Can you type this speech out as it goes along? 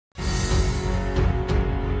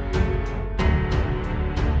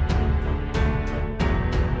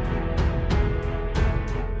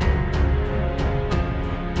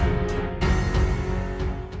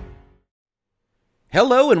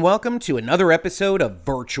Hello and welcome to another episode of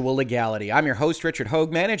Virtual Legality. I'm your host, Richard Hogue,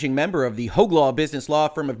 managing member of the Hogue Law business law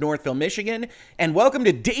firm of Northville, Michigan, and welcome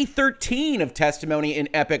to day 13 of testimony in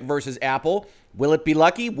Epic versus Apple. Will it be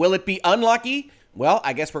lucky? Will it be unlucky? Well,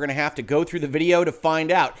 I guess we're going to have to go through the video to find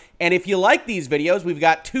out. And if you like these videos, we've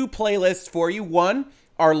got two playlists for you. One,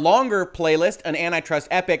 our longer playlist, an antitrust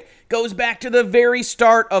epic, goes back to the very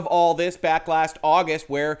start of all this, back last August,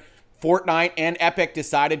 where Fortnite and Epic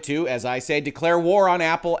decided to, as I say, declare war on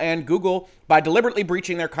Apple and Google by deliberately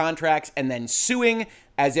breaching their contracts and then suing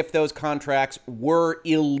as if those contracts were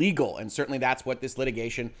illegal. And certainly that's what this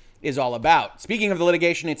litigation is all about. Speaking of the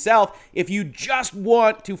litigation itself, if you just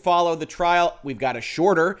want to follow the trial, we've got a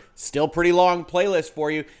shorter, still pretty long playlist for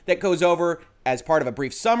you that goes over as part of a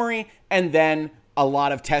brief summary and then a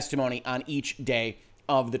lot of testimony on each day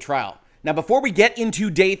of the trial. Now, before we get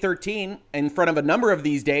into day 13, in front of a number of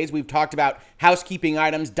these days, we've talked about housekeeping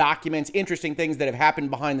items, documents, interesting things that have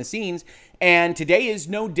happened behind the scenes, and today is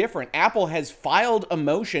no different. Apple has filed a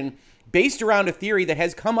motion based around a theory that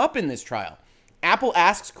has come up in this trial. Apple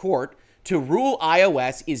asks court to rule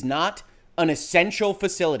iOS is not an essential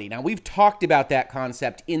facility. Now, we've talked about that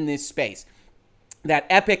concept in this space, that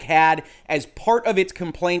Epic had, as part of its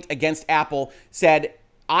complaint against Apple, said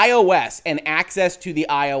iOS and access to the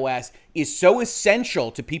iOS is so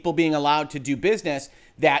essential to people being allowed to do business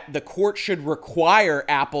that the court should require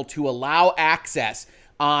Apple to allow access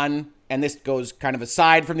on, and this goes kind of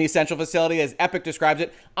aside from the essential facility as Epic describes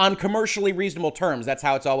it, on commercially reasonable terms. That's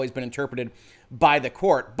how it's always been interpreted by the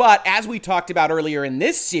court. But as we talked about earlier in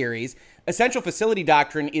this series, essential facility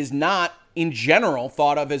doctrine is not in general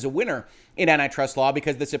thought of as a winner in antitrust law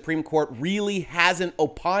because the Supreme Court really hasn't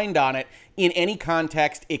opined on it in any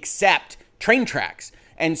context except train tracks.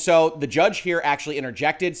 And so the judge here actually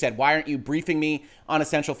interjected, said, why aren't you briefing me on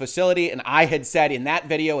essential facility? And I had said in that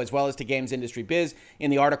video, as well as to Games Industry Biz,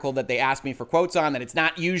 in the article that they asked me for quotes on, that it's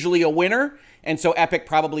not usually a winner. And so Epic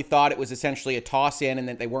probably thought it was essentially a toss-in and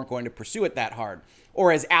that they weren't going to pursue it that hard.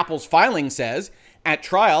 Or as Apple's filing says, at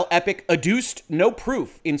trial, Epic adduced no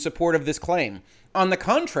proof in support of this claim. On the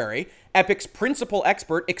contrary, Epic's principal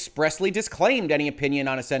expert expressly disclaimed any opinion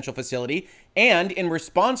on essential facility and, in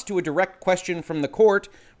response to a direct question from the court,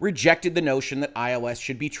 rejected the notion that iOS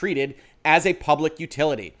should be treated as a public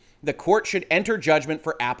utility. The court should enter judgment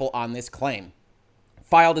for Apple on this claim.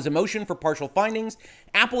 Filed as a motion for partial findings,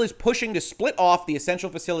 Apple is pushing to split off the essential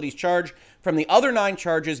facilities charge from the other 9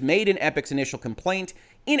 charges made in Epic's initial complaint.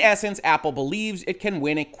 In essence, Apple believes it can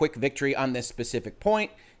win a quick victory on this specific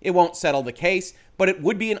point. It won't settle the case, but it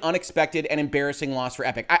would be an unexpected and embarrassing loss for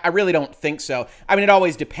Epic. I really don't think so. I mean, it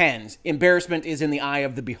always depends. Embarrassment is in the eye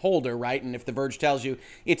of the beholder, right? And if The Verge tells you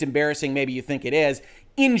it's embarrassing, maybe you think it is.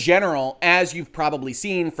 In general, as you've probably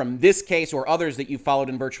seen from this case or others that you've followed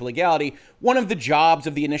in Virtual Legality, one of the jobs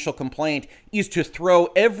of the initial complaint is to throw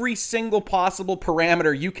every single possible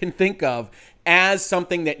parameter you can think of as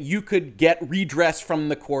something that you could get redress from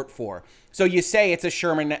the court for. So you say it's a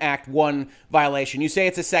Sherman Act 1 violation. You say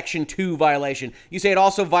it's a Section 2 violation. You say it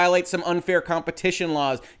also violates some unfair competition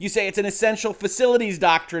laws. You say it's an essential facilities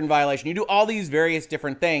doctrine violation. You do all these various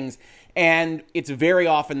different things, and it's very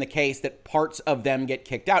often the case that parts of them get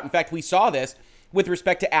kicked out. In fact, we saw this with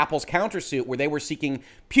respect to Apple's countersuit, where they were seeking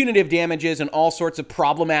punitive damages and all sorts of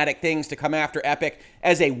problematic things to come after Epic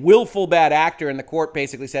as a willful bad actor, and the court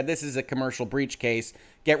basically said, this is a commercial breach case.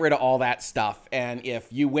 Get rid of all that stuff, and if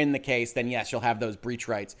you win the case, then yes, you'll have those breach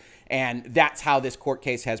rights. And that's how this court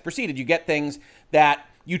case has proceeded. You get things that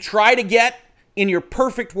you try to get in your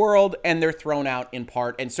perfect world, and they're thrown out in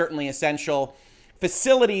part, and certainly essential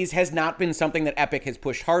facilities has not been something that Epic has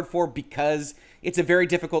pushed hard for because it's a very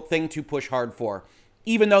difficult thing to push hard for.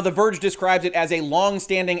 Even though The Verge describes it as a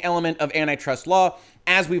long-standing element of antitrust law,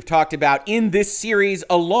 as we've talked about in this series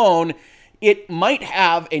alone, it might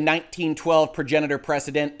have a 1912 progenitor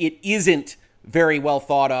precedent. It isn't very well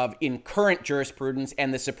thought of in current jurisprudence,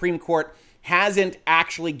 and the Supreme Court hasn't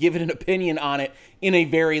actually given an opinion on it in a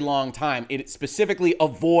very long time. It specifically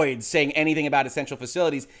avoids saying anything about essential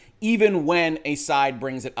facilities, even when a side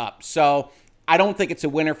brings it up. So I don't think it's a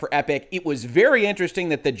winner for Epic. It was very interesting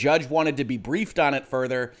that the judge wanted to be briefed on it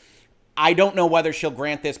further. I don't know whether she'll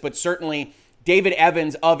grant this, but certainly David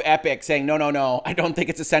Evans of Epic saying, no, I don't think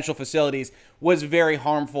it's essential facilities, was very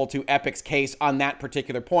harmful to Epic's case on that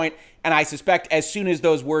particular point. And I suspect as soon as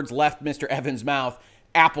those words left Mr. Evans' mouth,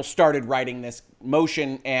 Apple started writing this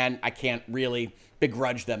motion, and I can't really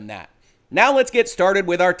begrudge them that. Now let's get started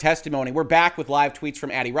with our testimony. We're back with live tweets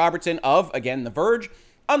from Addie Robertson of, again, The Verge.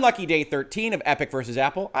 Unlucky day 13 of Epic versus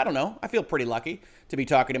Apple. I don't know. I feel pretty lucky to be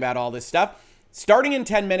talking about all this stuff. Starting in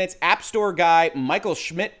 10 minutes, App Store guy Michael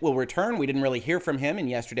Schmid will return. We didn't really hear from him in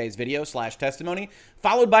yesterday's video / testimony,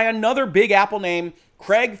 followed by another big Apple name,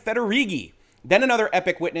 Craig Federighi. Then another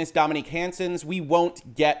Epic witness, Dominique Hansen's. We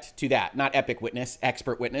won't get to that. Not Epic witness,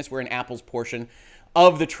 expert witness. We're in Apple's portion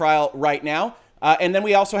of the trial right now. And then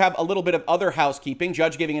we also have a little bit of other housekeeping.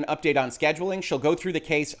 Judge giving an update on scheduling. She'll go through the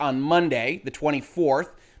case on Monday, the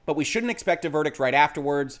 24th, but we shouldn't expect a verdict right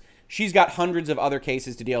afterwards. She's got hundreds of other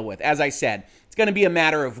cases to deal with. As I said, it's going to be a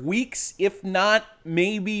matter of weeks, if not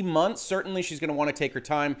maybe months. Certainly, she's going to want to take her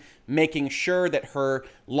time making sure that her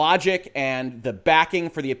logic and the backing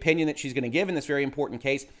for the opinion that she's going to give in this very important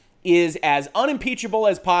case is as unimpeachable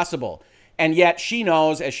as possible. And yet she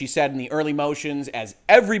knows, as she said in the early motions, as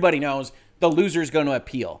everybody knows, the loser's going to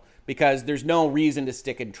appeal because there's no reason to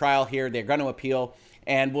stick in trial here. They're going to appeal,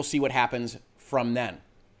 and we'll see what happens from then.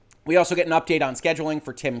 We also get an update on scheduling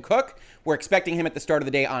for Tim Cook. We're expecting him at the start of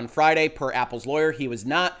the day on Friday, per Apple's lawyer. He was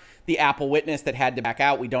not the Apple witness that had to back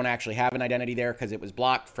out. We don't actually have an identity there because it was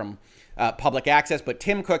blocked from public access. But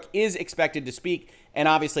Tim Cook is expected to speak, and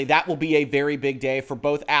obviously that will be a very big day for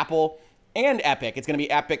both Apple and Epic. It's going to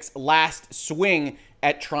be Epic's last swing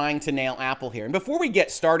at trying to nail Apple here. And before we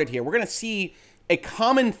get started here, we're going to see a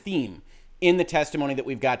common theme in the testimony that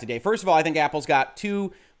we've got today. First of all, I think Apple's got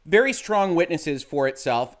two very strong witnesses for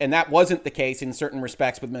itself, and that wasn't the case in certain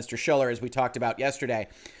respects with Mr. Schiller, as we talked about yesterday.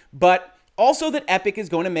 But also that Epic is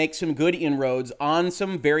going to make some good inroads on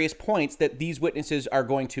some various points that these witnesses are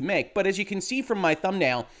going to make. But as you can see from my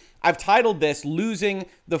thumbnail, I've titled this Losing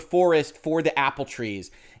the Forest for the Apple Trees.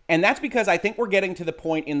 And that's because I think we're getting to the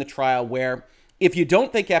point in the trial where if you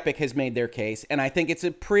don't think Epic has made their case, and I think it's a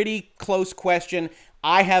pretty close question,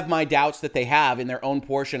 I have my doubts that they have in their own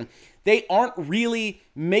portion, they aren't really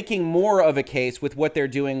making more of a case with what they're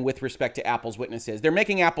doing with respect to Apple's witnesses. They're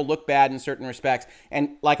making Apple look bad in certain respects.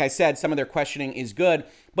 And like I said, some of their questioning is good,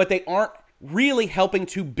 but they aren't really helping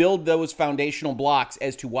to build those foundational blocks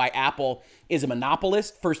as to why Apple is a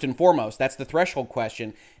monopolist, first and foremost. That's the threshold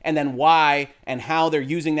question. And then why and how they're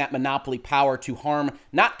using that monopoly power to harm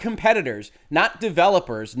not competitors, not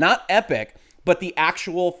developers, not Epic, but the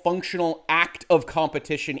actual functional act of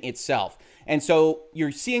competition itself. And so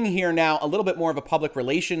you're seeing here now a little bit more of a public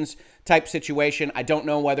relations type situation. I don't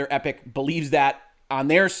know whether Epic believes that on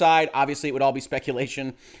their side. Obviously, it would all be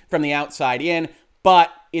speculation from the outside in.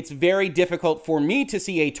 But it's very difficult for me to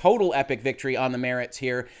see a total Epic victory on the merits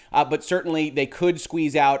here. But certainly they could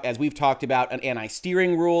squeeze out, as we've talked about, an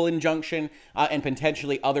anti-steering rule injunction and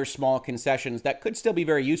potentially other small concessions that could still be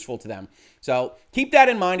very useful to them. So keep that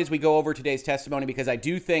in mind as we go over today's testimony, because I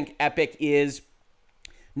do think Epic is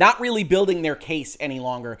not really building their case any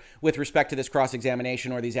longer with respect to this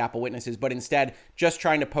cross-examination or these Apple witnesses, but instead just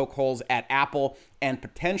trying to poke holes at Apple and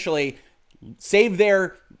potentially save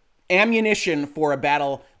their ammunition for a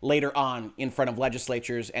battle later on in front of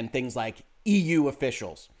legislatures and things like EU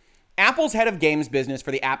officials. Apple's head of games business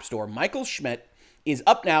for the App Store, Michael Schmid, is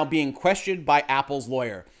up now being questioned by Apple's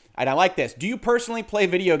lawyer. And I like this. Do you personally play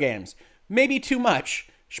video games? Maybe too much,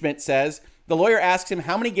 Schmid says. The lawyer asks him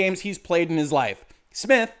how many games he's played in his life.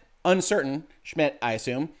 Smith, uncertain, Schmid, I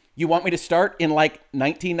assume, you want me to start in like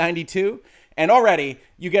 1992? And already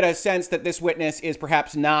you get a sense that this witness is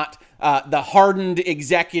perhaps not the hardened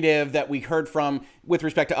executive that we heard from with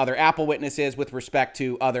respect to other Apple witnesses, with respect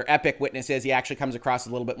to other Epic witnesses. He actually comes across a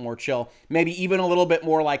little bit more chill, maybe even a little bit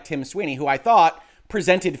more like Tim Sweeney, who I thought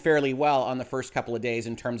presented fairly well on the first couple of days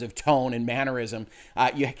in terms of tone and mannerism.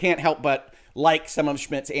 You can't help but like some of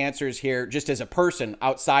Schmidt's answers here just as a person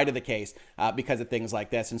outside of the case because of things like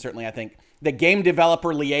this. And certainly I think the game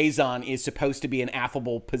developer liaison is supposed to be an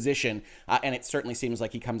affable position, and it certainly seems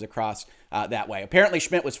like he comes across that way. Apparently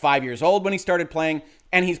Schmid was 5 years old when he started playing,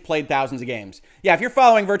 and he's played thousands of games. Yeah, if you're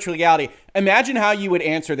following virtual legality, imagine how you would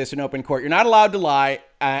answer this in open court. You're not allowed to lie,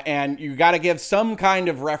 and you got to give some kind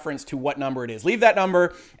of reference to what number it is. Leave that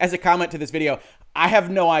number as a comment to this video. I have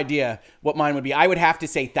no idea what mine would be. I would have to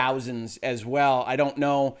say thousands as well. I don't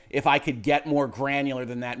know if I could get more granular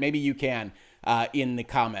than that. Maybe you can in the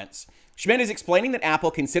comments. Schmid is explaining that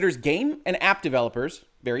Apple considers game and app developers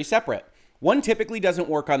very separate. One typically doesn't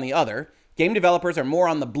work on the other. Game developers are more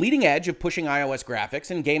on the bleeding edge of pushing iOS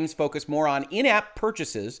graphics, and games focus more on in-app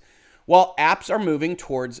purchases, while apps are moving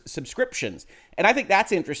towards subscriptions. And I think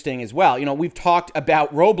that's interesting as well. You know, we've talked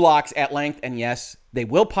about Roblox at length, and yes, they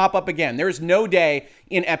will pop up again. There is no day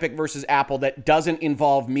in Epic versus Apple that doesn't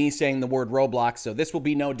involve me saying the word Roblox, so this will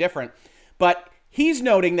be no different. But He's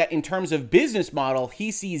noting that in terms of business model,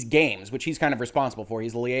 he sees games, which he's kind of responsible for,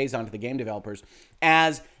 he's the liaison to the game developers,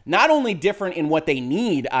 as not only different in what they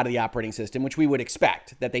need out of the operating system, which we would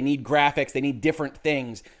expect, that they need graphics, they need different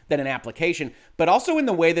things than an application, but also in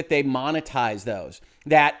the way that they monetize those.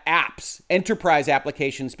 That apps, enterprise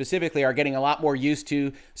applications specifically, are getting a lot more used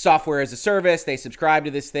to software as a service. They subscribe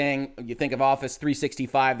to this thing. You think of Office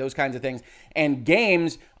 365, those kinds of things. And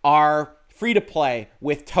games are free to play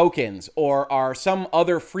with tokens or are some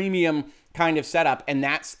other freemium kind of setup. And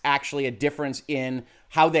that's actually a difference in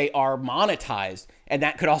how they are monetized. And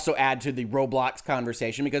that could also add to the Roblox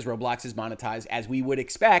conversation, because Roblox is monetized as we would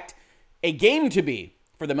expect a game to be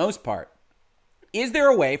for the most part. Is there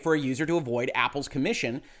a way for a user to avoid Apple's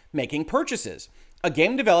commission making purchases? A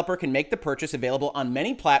game developer can make the purchase available on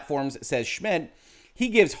many platforms, says Schmid. He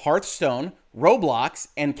gives Hearthstone, Roblox,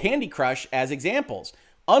 and Candy Crush as examples.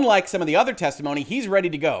 Unlike some of the other testimony, he's ready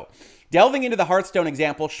to go. Delving into the Hearthstone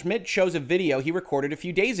example, Schmid shows a video he recorded a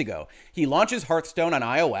few days ago. He launches Hearthstone on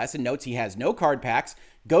iOS and notes he has no card packs,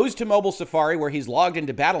 goes to mobile Safari where he's logged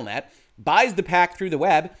into Battle.net, buys the pack through the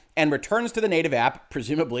web, and returns to the native app,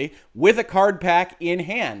 presumably, with a card pack in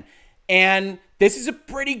hand. And this is a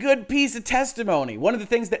pretty good piece of testimony. One of the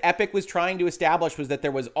things that Epic was trying to establish was that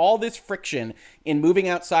there was all this friction in moving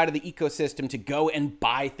outside of the ecosystem to go and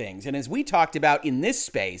buy things. And as we talked about in this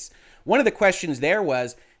space, one of the questions there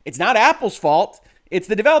was, it's not Apple's fault, it's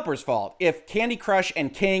the developer's fault. If Candy Crush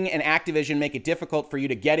and King and Activision make it difficult for you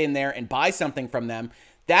to get in there and buy something from them,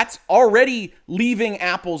 that's already leaving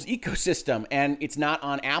Apple's ecosystem, and it's not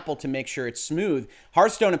on Apple to make sure it's smooth.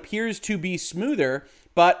 Hearthstone appears to be smoother,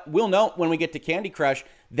 but we'll note when we get to Candy Crush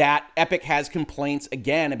that Epic has complaints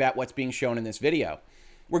again about what's being shown in this video.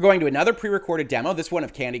 We're going to another pre-recorded demo, this one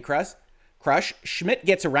of Candy Crush. Schmid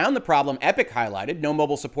gets around the problem Epic highlighted, no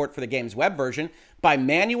mobile support for the game's web version, by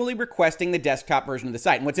manually requesting the desktop version of the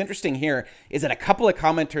site. And what's interesting here is that a couple of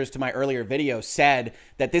commenters to my earlier video said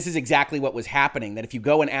that this is exactly what was happening, that if you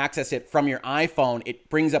go and access it from your iPhone, it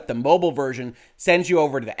brings up the mobile version, sends you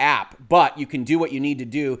over to the app, but you can do what you need to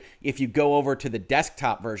do if you go over to the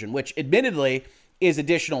desktop version, which admittedly is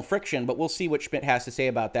additional friction, but we'll see what Schmid has to say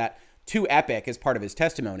about that to Epic as part of his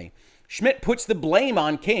testimony. Schmid puts the blame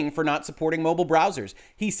on King for not supporting mobile browsers.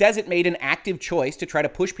 He says it made an active choice to try to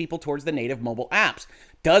push people towards the native mobile apps.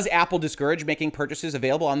 Does Apple discourage making purchases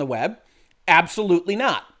available on the web? Absolutely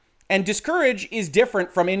not. And discourage is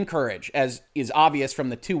different from encourage, as is obvious from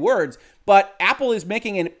the two words, but Apple is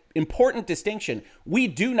making an important distinction. We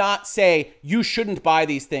do not say you shouldn't buy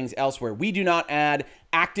these things elsewhere. We do not add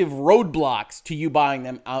active roadblocks to you buying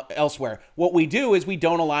them elsewhere. What we do is we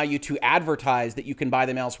don't allow you to advertise that you can buy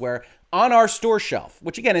them elsewhere on our store shelf,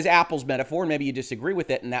 which again is Apple's metaphor. Maybe you disagree with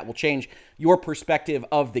it and that will change your perspective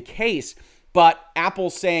of the case. But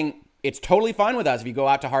Apple's saying it's totally fine with us if you go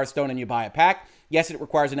out to Hearthstone and you buy a pack. Yes, it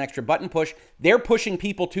requires an extra button push. They're pushing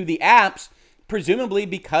people to the apps, presumably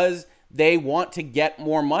because they want to get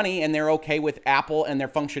more money and they're okay with Apple and their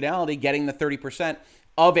functionality getting the 30%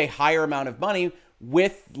 of a higher amount of money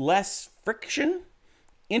with less friction.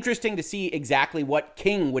 Interesting to see exactly what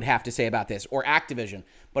King would have to say about this, or Activision,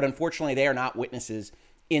 but unfortunately they are not witnesses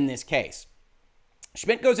in this case.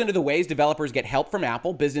 Schmid goes into the ways developers get help from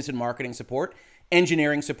Apple, business and marketing support,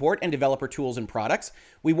 engineering support, and developer tools and products.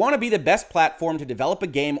 We want to be the best platform to develop a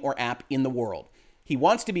game or app in the world. He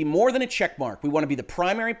wants to be more than a check mark. We want to be the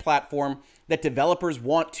primary platform that developers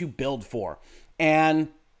want to build for. And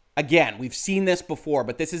again, we've seen this before,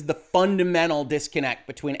 but this is the fundamental disconnect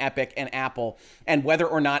between Epic and Apple, and whether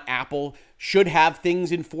or not Apple should have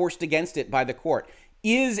things enforced against it by the court.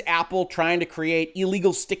 Is Apple trying to create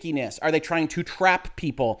illegal stickiness? Are they trying to trap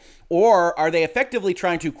people? Or are they effectively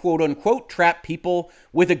trying to, quote unquote, trap people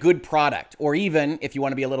with a good product? Or even, if you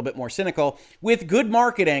want to be a little bit more cynical, with good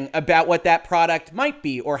marketing about what that product might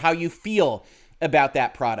be or how you feel about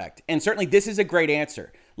that product? And certainly this is a great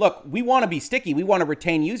answer. Look, we want to be sticky. We want to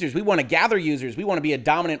retain users. We want to gather users. We want to be a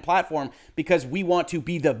dominant platform because we want to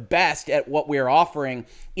be the best at what we're offering,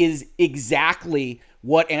 is exactly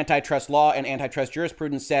what antitrust law and antitrust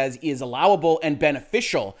jurisprudence says is allowable and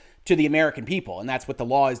beneficial to the American people. And that's what the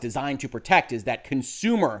law is designed to protect, is that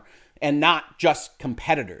consumer and not just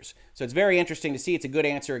competitors. So it's very interesting to see. It's a good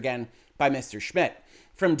answer again by Mr. Schmid.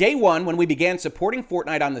 From day one, when we began supporting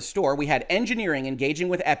Fortnite on the store, we had engineering engaging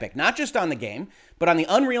with Epic, not just on the game, but on the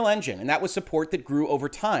Unreal Engine. And that was support that grew over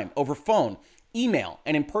time, over phone, email,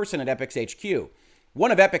 and in person at Epic's HQ.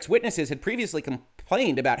 One of Epic's witnesses had previously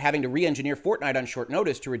complained about having to re-engineer Fortnite on short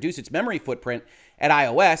notice to reduce its memory footprint at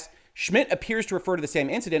iOS. Schmid appears to refer to the same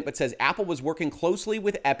incident, but says Apple was working closely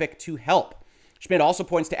with Epic to help. Schmid also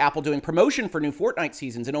points to Apple doing promotion for new Fortnite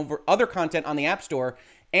seasons and over other content on the App Store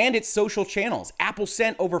and its social channels. Apple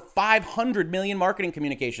sent over 500 million marketing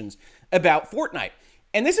communications about Fortnite.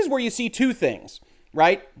 And this is where you see two things,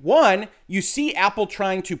 right? One, you see Apple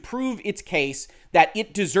trying to prove its case that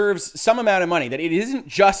it deserves some amount of money, that it isn't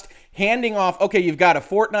just handing off, okay, you've got a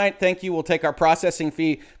Fortnite, thank you, we'll take our processing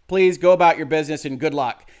fee, please go about your business and good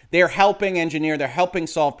luck. They're helping engineer, they're helping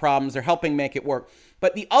solve problems, they're helping make it work.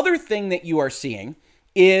 But the other thing that you are seeing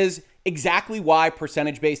is exactly why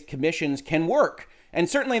percentage-based commissions can work. And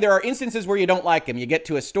certainly there are instances where you don't like them. You get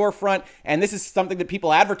to a storefront, and this is something that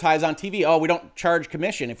people advertise on TV. Oh, we don't charge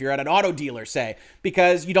commission if you're at an auto dealer, say,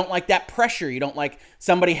 because you don't like that pressure. You don't like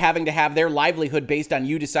somebody having to have their livelihood based on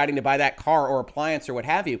you deciding to buy that car or appliance or what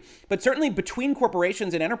have you. But certainly between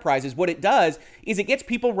corporations and enterprises, what it does is it gets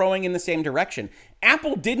people rowing in the same direction.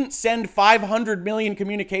 Apple didn't send 500 million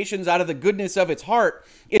communications out of the goodness of its heart.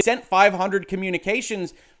 It sent 500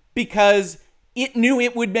 communications because it knew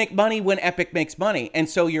it would make money when Epic makes money. And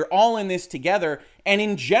so you're all in this together. And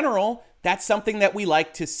in general, that's something that we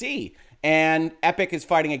like to see. And Epic is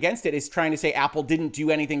fighting against it, is trying to say Apple didn't do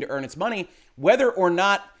anything to earn its money. Whether or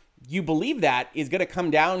not you believe that is going to come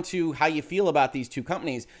down to how you feel about these two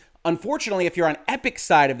companies. Unfortunately, if you're on Epic's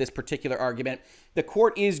side of this particular argument, the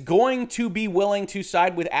court is going to be willing to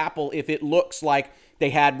side with Apple if it looks like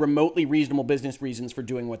they had remotely reasonable business reasons for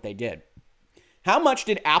doing what they did. How much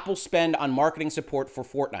did Apple spend on marketing support for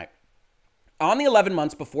Fortnite? On the 11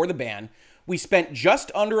 months before the ban, we spent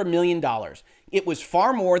just under $1 million. It was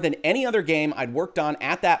far more than any other game I'd worked on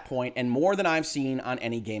at that point and more than I've seen on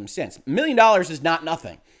any game since. $1 million is not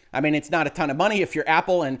nothing. I mean, it's not a ton of money. If you're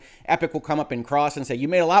Apple, and Epic will come up and cross and say, you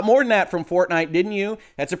made a lot more than that from Fortnite, didn't you?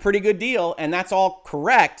 That's a pretty good deal, and that's all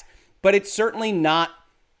correct, but it's certainly not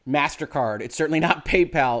MasterCard. It's certainly not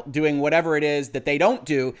PayPal doing whatever it is that they don't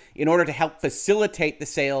do in order to help facilitate the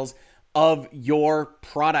sales of your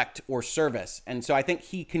product or service. And so I think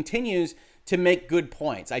he continues to make good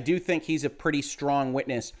points. I do think he's a pretty strong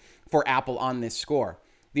witness for Apple on this score.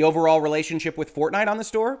 The overall relationship with Fortnite on the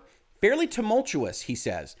store, fairly tumultuous, he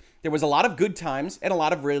says. There was a lot of good times and a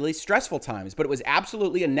lot of really stressful times, but it was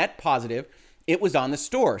absolutely a net positive. It was on the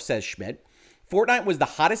store, says Schmid. Fortnite was the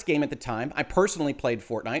hottest game at the time. I personally played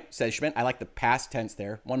Fortnite, says Schmid. I like the past tense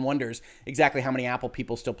there. One wonders exactly how many Apple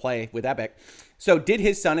people still play with Epic. So did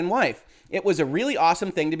his son and wife. It was a really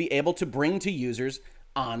awesome thing to be able to bring to users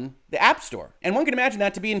on the App Store. And one can imagine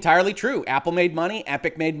that to be entirely true. Apple made money.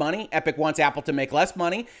 Epic made money. Epic wants Apple to make less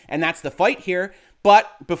money. And that's the fight here.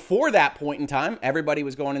 But before that point in time, everybody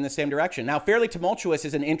was going in the same direction. Now, fairly tumultuous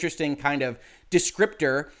is an interesting kind of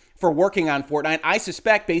descriptor for working on Fortnite. I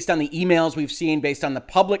suspect, based on the emails we've seen, based on the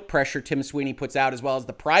public pressure Tim Sweeney puts out, as well as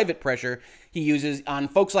the private pressure he uses on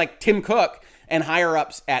folks like Tim Cook and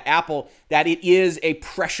higher-ups at Apple, that it is a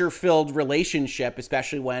pressure-filled relationship,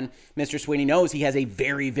 especially when Mr. Sweeney knows he has a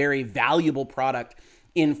very, very valuable product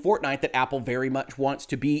in Fortnite that Apple very much wants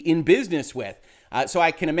to be in business with. So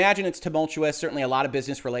I can imagine it's tumultuous. Certainly a lot of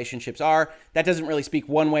business relationships are. That doesn't really speak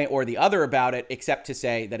one way or the other about it, except to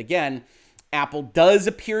say that, again, Apple does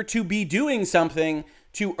appear to be doing something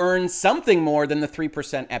to earn something more than the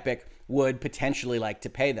 3% Epic would potentially like to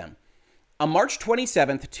pay them. A March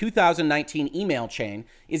 27th, 2019 email chain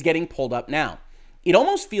is getting pulled up now. It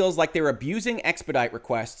almost feels like they're abusing expedite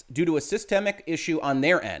requests due to a systemic issue on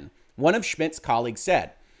their end, one of Schmidt's colleagues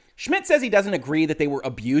said. Schmidt says he doesn't agree that they were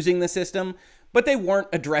abusing the system, but they weren't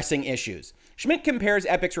addressing issues. Schmidt compares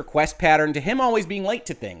Epic's request pattern to him always being late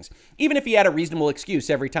to things, even if he had a reasonable excuse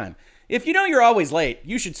every time. If you know you're always late,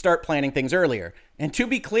 you should start planning things earlier. And to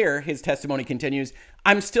be clear, his testimony continues,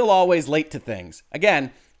 I'm still always late to things.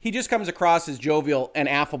 Again, he just comes across as jovial and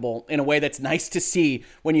affable in a way that's nice to see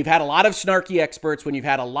when you've had a lot of snarky experts, when you've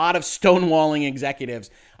had a lot of stonewalling executives.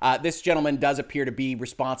 This gentleman does appear to be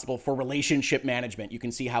responsible for relationship management. You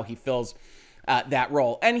can see how he fills that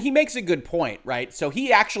role. And he makes a good point, right? So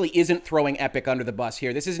he actually isn't throwing Epic under the bus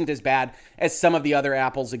here. This isn't as bad as some of the other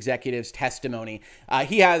Apple's executives' testimony.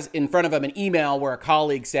 He has in front of him an email where a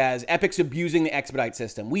colleague says, Epic's abusing the expedite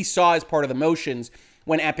system. We saw as part of the motions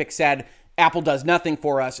when Epic said, Apple does nothing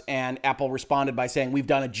for us, and Apple responded by saying, we've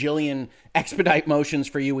done a jillion expedite motions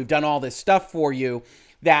for you. We've done all this stuff for you.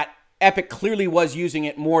 That Epic clearly was using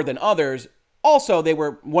it more than others. Also, they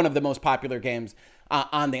were one of the most popular games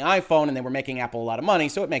on the iPhone, and they were making Apple a lot of money,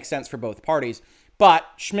 so it makes sense for both parties. But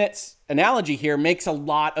Schmidt's analogy here makes a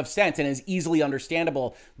lot of sense and is easily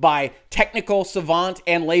understandable by technical savant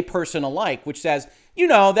and layperson alike, which says, You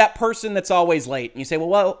know, that person that's always late. And you say,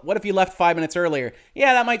 well, what if you left 5 minutes earlier?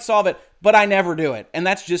 Yeah, that might solve it, but I never do it. And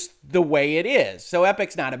that's just the way it is. So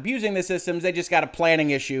Epic's not abusing the systems. They just got a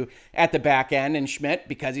planning issue at the back end. And Schmid,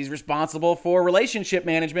 because he's responsible for relationship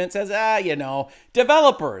management, says,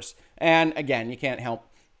 developers. And again, you can't help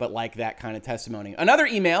but like that kind of testimony. Another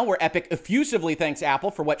email where Epic effusively thanks Apple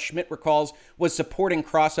for what Schmid recalls was supporting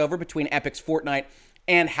crossover between Epic's Fortnite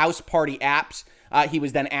and House Party apps. He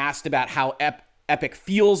was then asked about how Epic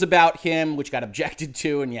feels about him, which got objected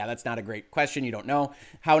to. And yeah, that's not a great question. You don't know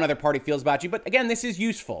how another party feels about you. But again, this is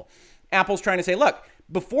useful. Apple's trying to say, look,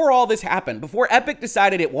 before all this happened, before Epic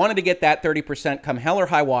decided it wanted to get that 30% come hell or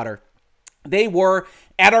high water, they were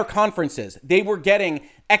at our conferences. They were getting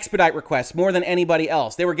expedite requests more than anybody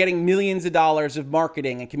else. They were getting millions of dollars of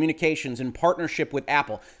marketing and communications in partnership with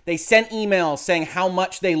Apple. They sent emails saying how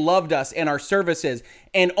much they loved us and our services.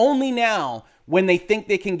 And only now, when they think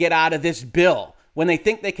they can get out of this bill, when they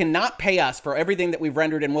think they cannot pay us for everything that we've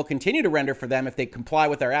rendered and will continue to render for them if they comply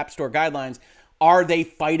with our App Store guidelines, are they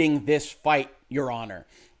fighting this fight, Your Honor?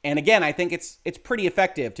 And again, I think it's pretty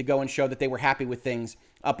effective to go and show that they were happy with things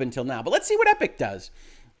up until now. But let's see what Epic does.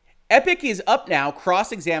 Epic is up now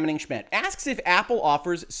cross-examining Schmid. Asks if Apple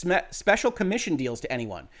offers special commission deals to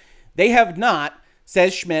anyone. They have not,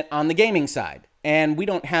 says Schmid on the gaming side. And we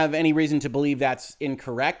don't have any reason to believe that's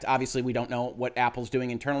incorrect. Obviously, we don't know what Apple's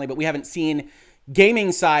doing internally, but we haven't seen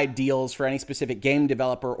gaming side deals for any specific game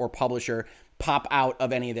developer or publisher pop out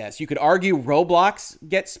of any of this. You could argue Roblox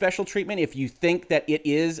gets special treatment if you think that it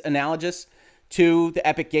is analogous to the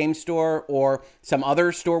Epic Game Store or some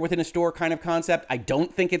other store within a store kind of concept. I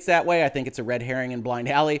don't think it's that way. I think it's a red herring and blind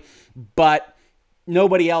alley, but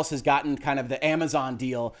nobody else has gotten kind of the Amazon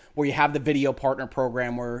deal where you have the video partner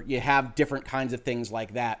program where you have different kinds of things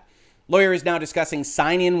like that. Lawyer is now discussing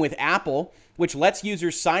sign-in with Apple, which lets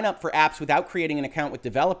users sign up for apps without creating an account with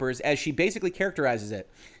developers, as she basically characterizes it.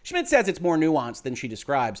 Schmid says it's more nuanced than she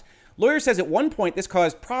describes. Lawyer says at one point this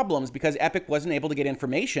caused problems because Epic wasn't able to get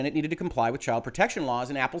information it needed to comply with child protection laws,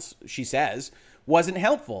 and Apple, she says, wasn't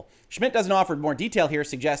helpful. Schmid doesn't offer more detail here,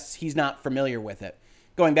 suggests he's not familiar with it.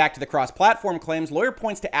 Going back to the cross-platform claims, Lawyer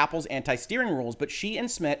points to Apple's anti-steering rules, but she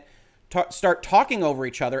and Schmid start talking over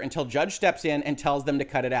each other until Judge steps in and tells them to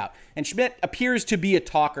cut it out. And Schmid appears to be a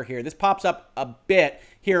talker here. This pops up a bit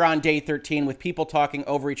here on day 13 with people talking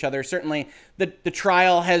over each other. Certainly, the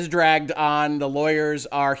trial has dragged on. The lawyers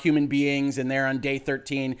are human beings, and they're on day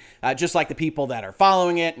 13, just like the people that are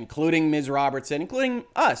following it, including Ms. Robertson, including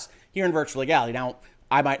us here in Virtual Legality. Now,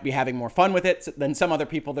 I might be having more fun with it than some other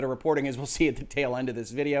people that are reporting, as we'll see at the tail end of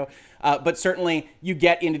this video. But certainly, you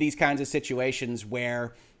get into these kinds of situations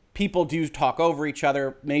where people do talk over each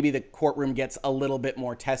other. Maybe the courtroom gets a little bit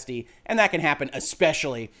more testy, and that can happen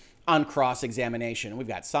especially on cross-examination. We've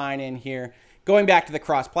got sign-in here. Going back to the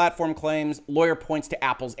cross-platform claims, Lawyer points to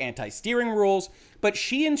Apple's anti-steering rules, but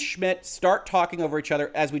she and Schmid start talking over each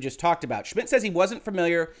other, as we just talked about. Schmid says he wasn't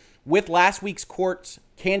familiar with last week's court's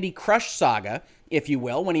Candy Crush saga, if you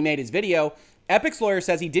will, when he made his video. Epic's lawyer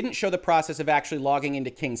says he didn't show the process of actually logging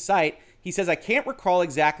into King's site. He says, I can't recall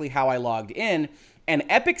exactly how I logged in. And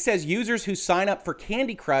Epic says users who sign up for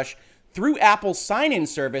Candy Crush through Apple's sign-in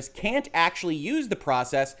service can't actually use the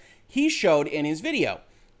process he showed in his video,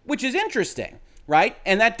 which is interesting, right?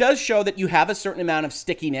 And that does show that you have a certain amount of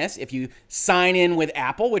stickiness if you sign in with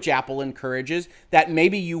Apple, which Apple encourages, that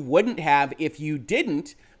maybe you wouldn't have if you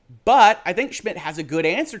didn't. But I think Schmid has a good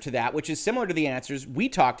answer to that, which is similar to the answers we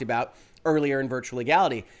talked about earlier in Virtual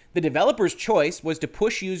Legality. The developer's choice was to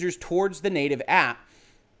push users towards the native app,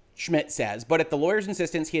 Schmid says, but at the lawyer's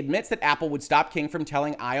insistence, he admits that Apple would stop King from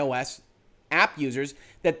telling iOS app users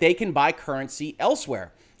that they can buy currency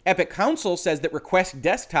elsewhere. Epic Counsel says that Request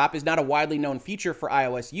Desktop is not a widely known feature for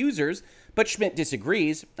iOS users, but Schmid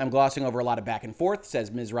disagrees. I'm glossing over a lot of back and forth,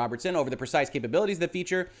 says Ms. Robertson, over the precise capabilities of the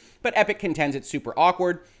feature, but Epic contends it's super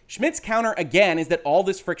awkward. Schmid's counter, again, is that all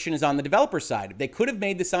this friction is on the developer side. They could have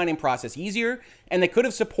made the sign-in process easier, and they could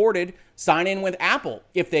have supported sign-in with Apple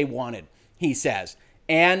if they wanted, he says.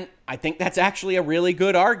 And I think that's actually a really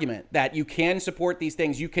good argument, that you can support these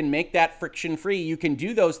things. You can make that friction-free. You can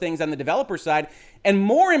do those things on the developer side. And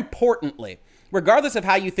more importantly, regardless of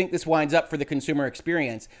how you think this winds up for the consumer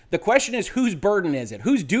experience, the question is, whose burden is it?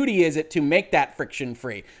 Whose duty is it to make that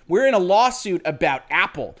friction-free? We're in a lawsuit about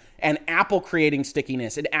Apple and Apple creating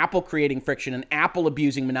stickiness and Apple creating friction and Apple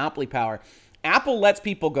abusing monopoly power. Apple lets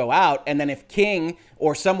people go out, and then if King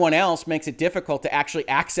or someone else makes it difficult to actually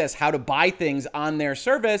access how to buy things on their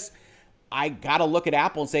service, I got to look at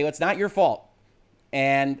Apple and say, well, it's not your fault.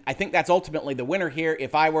 And I think that's ultimately the winner here.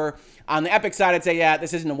 If I were on the Epic side, I'd say, yeah,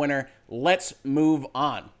 this isn't a winner. Let's move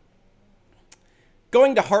on.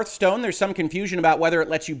 Going to Hearthstone, there's some confusion about whether it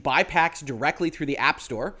lets you buy packs directly through the App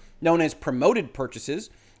Store, known as promoted purchases,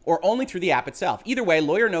 or only through the app itself. Either way,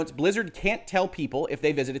 lawyer notes Blizzard can't tell people if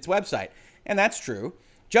they visit its website. And that's true.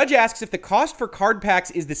 Judge asks if the cost for card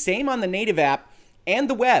packs is the same on the native app and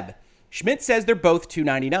the web. Schmid says they're both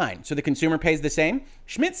 $2.99, so the consumer pays the same.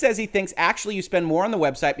 Schmid says he thinks actually you spend more on the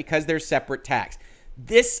website because there's separate tax.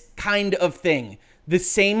 This kind of thing, the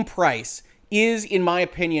same price, is, in my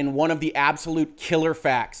opinion, one of the absolute killer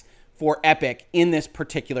facts for Epic in this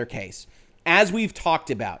particular case. As we've talked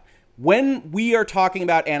about, when we are talking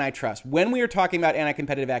about antitrust, when we are talking about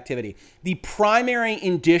anti-competitive activity, the primary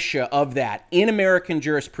indicia of that in American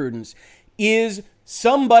jurisprudence is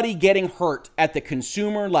somebody getting hurt at the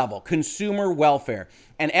consumer level, consumer welfare.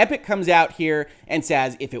 And Epic comes out here and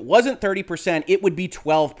says if it wasn't 30%, it would be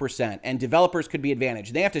 12%, and developers could be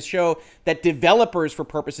advantaged. They have to show that developers, for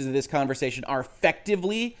purposes of this conversation, are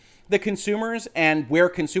effectively the consumers and where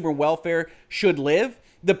consumer welfare should live.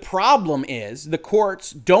 The problem is the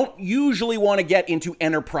courts don't usually want to get into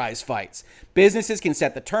enterprise fights. Businesses can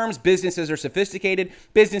set the terms. Businesses are sophisticated.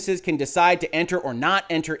 Businesses can decide to enter or not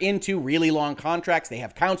enter into really long contracts. They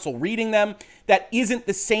have counsel reading them. That isn't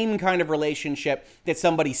the same kind of relationship that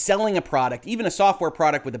somebody selling a product, even a software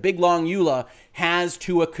product with a big long EULA, has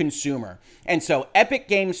to a consumer. And so Epic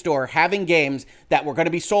Game Store having games that were going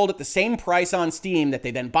to be sold at the same price on Steam that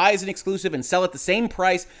they then buy as an exclusive and sell at the same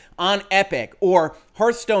price on Epic, or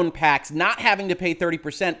Hearthstone packs not having to pay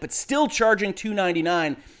 30% but still charging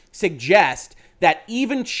 $2.99, suggest that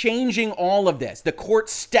even changing all of this, the court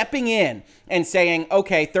stepping in and saying,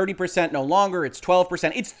 okay, 30% no longer, it's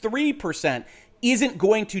 12%, it's 3%, isn't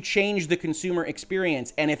going to change the consumer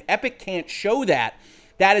experience. And if Epic can't show that,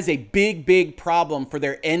 that is a big, big problem for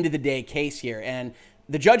their end of the day case here. And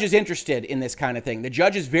the judge is interested in this kind of thing. The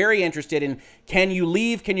judge is very interested in, can you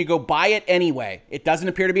leave? Can you go buy it anyway? It doesn't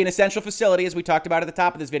appear to be an essential facility, as we talked about at the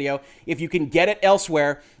top of this video. If you can get it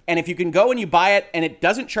elsewhere, and if you can go and you buy it and it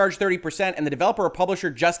doesn't charge 30% and the developer or publisher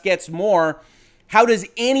just gets more, how does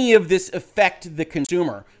any of this affect the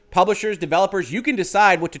consumer? Publishers, developers, you can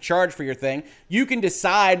decide what to charge for your thing. You can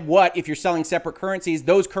decide what, if you're selling separate currencies,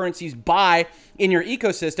 those currencies buy in your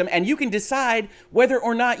ecosystem, and you can decide whether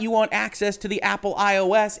or not you want access to the Apple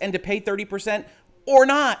iOS and to pay 30% or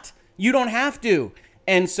not. You don't have to.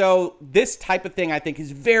 And so this type of thing, I think,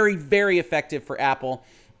 is very, very effective for Apple,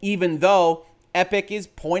 even though Epic is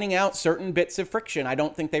pointing out certain bits of friction. I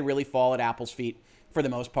don't think they really fall at Apple's feet for the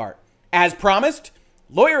most part. As promised,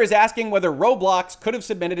 lawyer is asking whether Roblox could have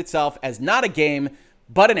submitted itself as not a game,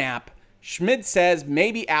 but an app. Schmid says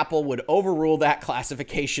maybe Apple would overrule that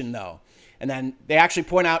classification, though. And then they actually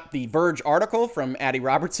point out the Verge article from Addie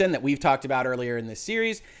Robertson that we've talked about earlier in this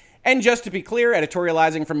series. And just to be clear,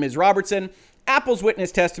 editorializing from Ms. Robertson, Apple's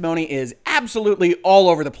witness testimony is absolutely all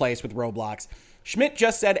over the place with Roblox. Schmid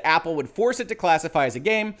just said Apple would force it to classify as a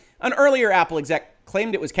game. An earlier Apple exec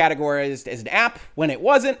claimed it was categorized as an app when it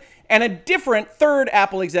wasn't, and a different third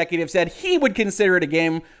Apple executive said he would consider it a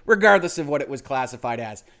game regardless of what it was classified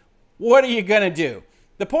as. What are you going to do?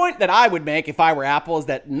 The point that I would make if I were Apple is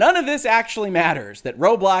that none of this actually matters, that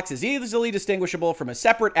Roblox is easily distinguishable from a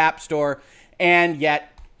separate app store, and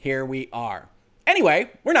yet here we are. Anyway,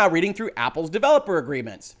 we're now reading through Apple's developer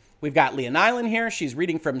agreements. We've got Leah Nyland here. She's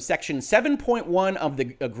reading from section 7.1 of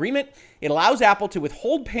the agreement. It allows Apple to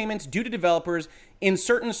withhold payments due to developers in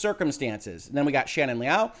certain circumstances. And then we got Shannon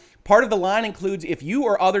Liao. Part of the line includes if you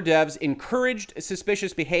or other devs encouraged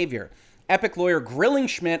suspicious behavior. Epic lawyer grilling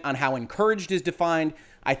Schmid on how encouraged is defined.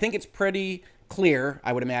 I think it's pretty clear,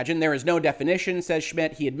 I would imagine. There is no definition, says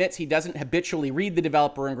Schmid. He admits he doesn't habitually read the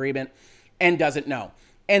developer agreement and doesn't know.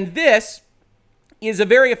 And this is a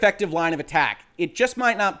very effective line of attack. It just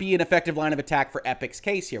might not be an effective line of attack for Epic's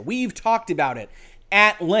case here. We've talked about it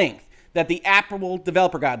at length, that the Apple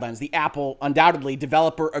developer guidelines, the Apple undoubtedly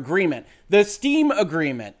developer agreement, the Steam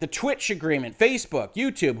agreement, the Twitch agreement, Facebook,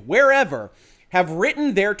 YouTube, wherever, have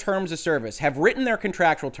written their terms of service, have written their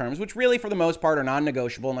contractual terms, which really for the most part are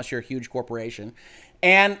non-negotiable unless you're a huge corporation,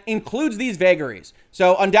 and includes these vagaries.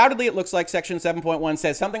 So undoubtedly it looks like section 7.1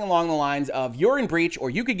 says something along the lines of you're in breach or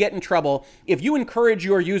you could get in trouble if you encourage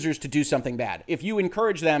your users to do something bad. If you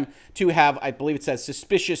encourage them to have, I believe it says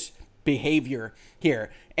suspicious behavior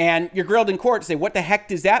here, and you're grilled in court to say, what the heck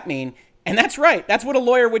does that mean? And that's right. That's what a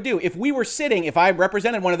lawyer would do. If we were sitting, if I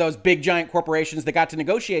represented one of those big giant corporations that got to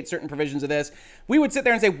negotiate certain provisions of this, we would sit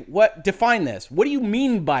there and say, what, define this? What do you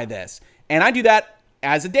mean by this? And I do that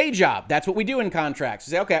as a day job. That's what we do in contracts.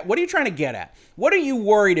 Say, okay, what are you trying to get at? What are you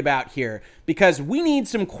worried about here? Because we need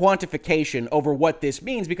some quantification over what this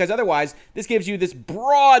means, because otherwise this gives you this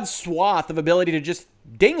broad swath of ability to just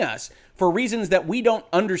ding us for reasons that we don't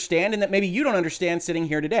understand and that maybe you don't understand sitting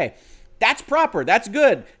here today. That's proper. That's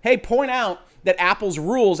good. Hey, point out that Apple's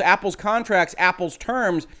rules, Apple's contracts, Apple's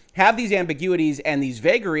terms have these ambiguities and these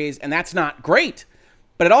vagaries, and that's not great.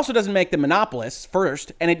 But it also doesn't make them monopolists,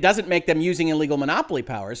 first, and it doesn't make them using illegal monopoly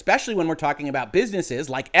power, especially when we're talking about businesses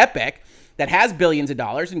like Epic that has billions of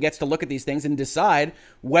dollars and gets to look at these things and decide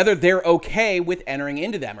whether they're okay with entering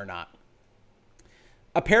into them or not.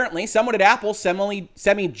 Apparently, someone at Apple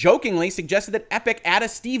semi-jokingly suggested that Epic add a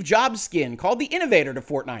Steve Jobs skin called the Innovator to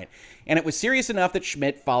Fortnite, and it was serious enough that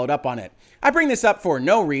Schmid followed up on it. I bring this up for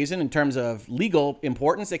no reason in terms of legal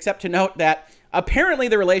importance, except to note that apparently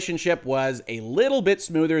the relationship was a little bit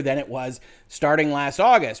smoother than it was starting last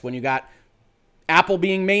August, when you got Apple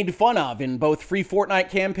being made fun of in both free Fortnite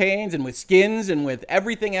campaigns and with skins and with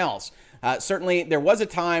everything else. Certainly, there was a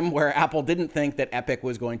time where Apple didn't think that Epic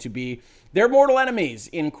was going to be their mortal enemies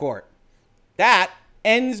in court. That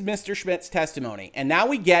ends Mr. Schmidt's testimony. And now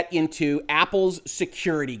we get into Apple's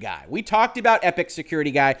security guy. We talked about Epic's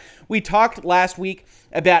security guy. We talked last week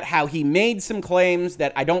about how he made some claims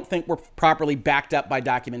that I don't think were properly backed up by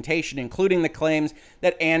documentation, including the claims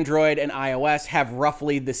that Android and iOS have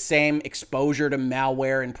roughly the same exposure to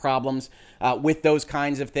malware and problems with those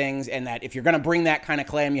kinds of things, and that if you're going to bring that kind of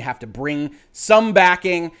claim, you have to bring some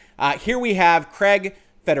backing. Here we have Craig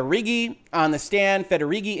Federighi on the stand.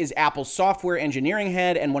 Federighi is Apple's software engineering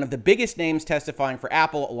head and one of the biggest names testifying for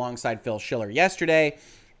Apple alongside Phil Schiller yesterday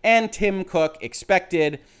and Tim Cook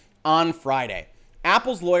expected on Friday.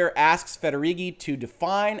 Apple's lawyer asks Federighi to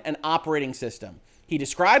define an operating system. He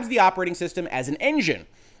describes the operating system as an engine,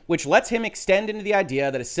 which lets him extend into the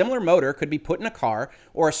idea that a similar motor could be put in a car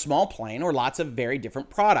or a small plane or lots of very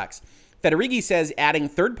different products. Federighi says adding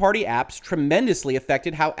third-party apps tremendously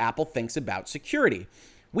affected how Apple thinks about security.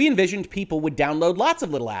 We envisioned people would download lots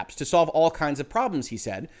of little apps to solve all kinds of problems, he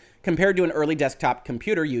said, compared to an early desktop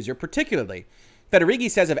computer user particularly. Federighi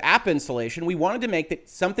says of app installation, we wanted to make that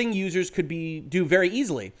something users could do very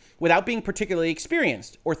easily without being particularly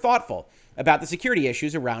experienced or thoughtful about the security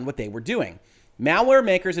issues around what they were doing. Malware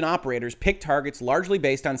makers and operators pick targets largely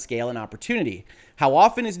based on scale and opportunity. How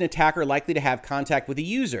often is an attacker likely to have contact with a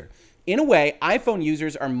user? In a way, iPhone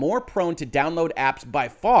users are more prone to download apps by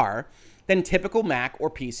far than typical Mac or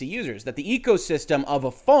PC users. That the ecosystem of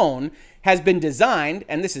a phone has been designed,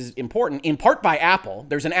 and this is important, in part by Apple,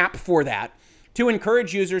 there's an app for that, to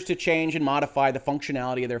encourage users to change and modify the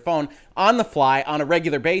functionality of their phone on the fly on a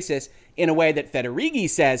regular basis in a way that Federighi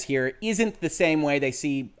says here isn't the same way they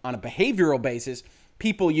see on a behavioral basis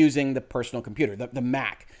people using the personal computer, the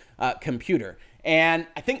Mac computer. And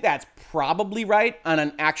I think that's probably right on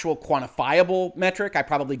an actual quantifiable metric. I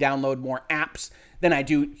probably download more apps than I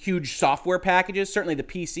do huge software packages. Certainly the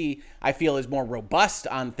PC, I feel, is more robust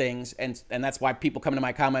on things, and that's why people come into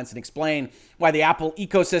my comments and explain why the Apple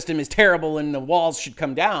ecosystem is terrible and the walls should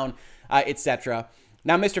come down, etc.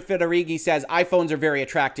 Now, Mr. Federighi says iPhones are very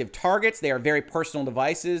attractive targets. They are very personal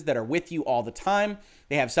devices that are with you all the time.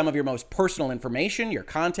 They have some of your most personal information, your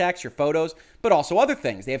contacts, your photos, but also other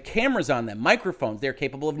things. They have cameras on them, microphones. They're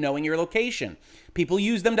capable of knowing your location. People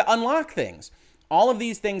use them to unlock things. All of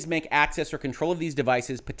these things make access or control of these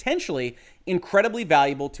devices potentially incredibly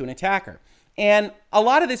valuable to an attacker. And a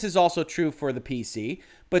lot of this is also true for the PC,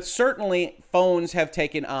 but certainly phones have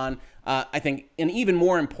taken on, I think, an even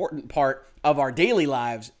more important part of our daily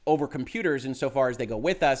lives over computers insofar as they go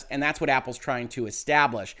with us, and that's what Apple's trying to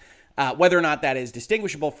establish. Whether or not that is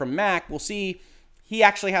distinguishable from Mac, we'll see. He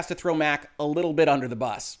actually has to throw Mac a little bit under the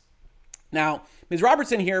bus. Now, Ms.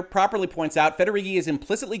 Robertson here properly points out Federighi is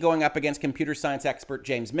implicitly going up against computer science expert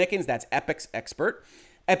James Mickens, that's Epic's expert.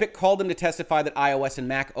 Epic called him to testify that iOS and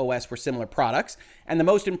Mac OS were similar products, and the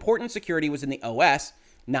most important security was in the OS,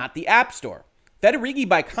 not the App Store. Federighi,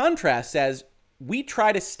 by contrast, says, we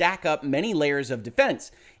try to stack up many layers of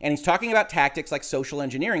defense, and he's talking about tactics like social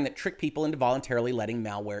engineering that trick people into voluntarily letting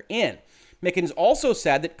malware in. Mickens also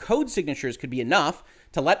said that code signatures could be enough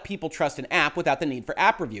to let people trust an app without the need for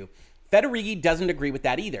app review. Federighi doesn't agree with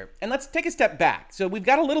that either. And let's take a step back. So we've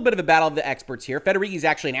got a little bit of a battle of the experts here. Federighi is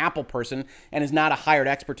actually an Apple person and is not a hired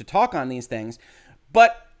expert to talk on these things.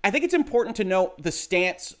 But I think it's important to note the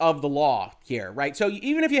stance of the law here, right? So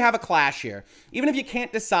even if you have a clash here, even if you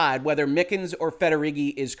can't decide whether Mickens or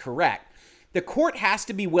Federighi is correct, the court has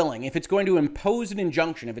to be willing, if it's going to impose an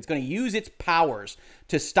injunction, if it's going to use its powers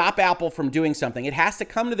to stop Apple from doing something, it has to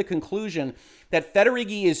come to the conclusion that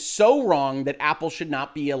Federighi is so wrong that Apple should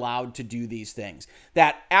not be allowed to do these things,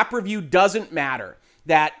 that app review doesn't matter,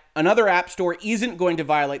 that another app store isn't going to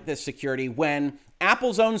violate this security when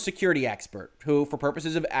Apple's own security expert, who, for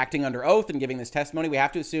purposes of acting under oath and giving this testimony, we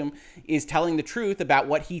have to assume is telling the truth about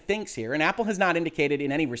what he thinks here. And Apple has not indicated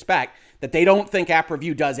in any respect that they don't think app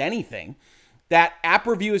review does anything. That app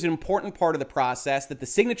review is an important part of the process, that the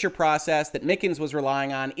signature process that Mickens was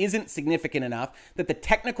relying on isn't significant enough, that the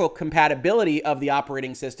technical compatibility of the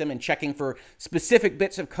operating system and checking for specific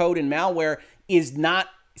bits of code and malware is not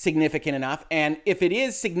significant enough. And if it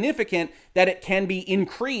is significant, that it can be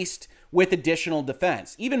increased with additional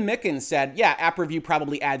defense. Even Mickens said, yeah, app review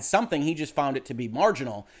probably adds something. He just found it to be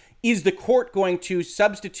marginal. Is the court going to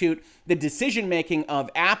substitute the decision-making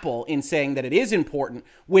of Apple in saying that it is important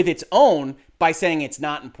with its own by saying it's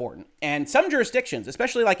not important? And some jurisdictions,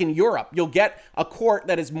 especially like in Europe, you'll get a court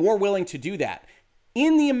that is more willing to do that.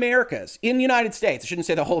 In the Americas, in the United States, I shouldn't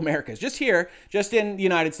say the whole Americas, just here, just in the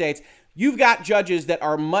United States, you've got judges that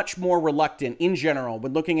are much more reluctant in general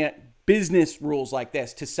when looking at business rules like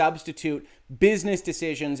this to substitute business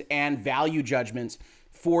decisions and value judgments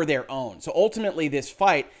for their own. So ultimately, this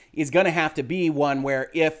fight is going to have to be one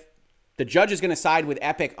where if the judge is going to side with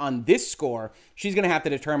Epic on this score, she's going to have to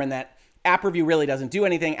determine that app review really doesn't do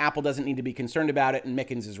anything, Apple doesn't need to be concerned about it, and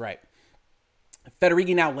Mickens is right.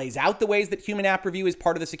 Federighi now lays out the ways that human app review is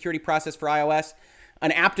part of the security process for iOS.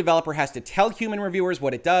 An app developer has to tell human reviewers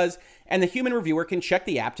what it does, and the human reviewer can check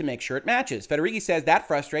the app to make sure it matches. Federighi says that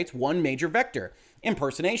frustrates one major vector: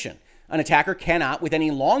 impersonation. An attacker cannot, with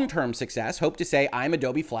any long-term success, hope to say, I'm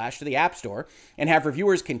Adobe Flash to the App Store and have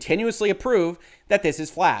reviewers continuously approve that this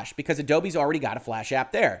is Flash because Adobe's already got a Flash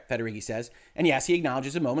app there, Federighi says. And yes, he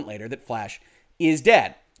acknowledges a moment later that Flash is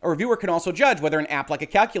dead. A reviewer can also judge whether an app like a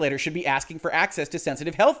calculator should be asking for access to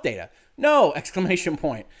sensitive health data. No! Exclamation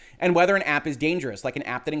point. And whether an app is dangerous, like an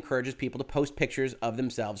app that encourages people to post pictures of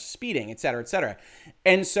themselves speeding, etc., etc.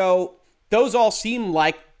 And so those all seem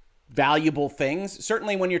like valuable things.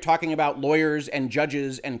 Certainly when you're talking about lawyers and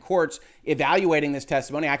judges and courts evaluating this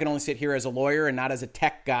testimony, I can only sit here as a lawyer and not as a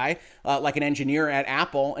tech guy, like an engineer at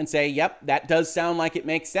Apple, and say, yep, that does sound like it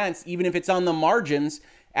makes sense. Even if it's on the margins,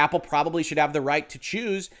 Apple probably should have the right to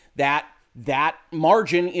choose that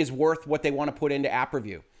margin is worth what they want to put into app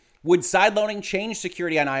review. Would sideloading change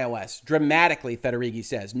security on iOS? Dramatically, Federighi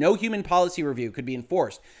says. No human policy review could be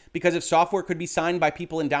enforced because if software could be signed by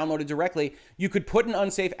people and downloaded directly, you could put an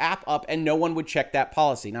unsafe app up and no one would check that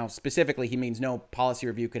policy. Now, specifically, he means no policy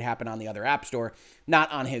review could happen on the other app store,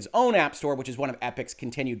 not on his own app store, which is one of Epic's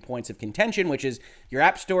continued points of contention, which is your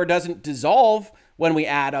app store doesn't dissolve when we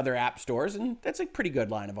add other app stores, and that's a pretty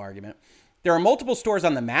good line of argument. There are multiple stores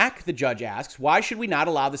on the Mac, the judge asks. Why should we not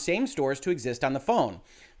allow the same stores to exist on the phone?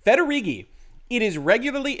 Federighi, it is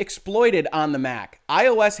regularly exploited on the Mac.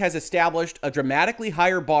 iOS has established a dramatically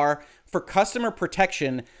higher bar for customer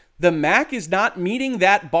protection. The Mac is not meeting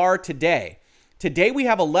that bar today. Today we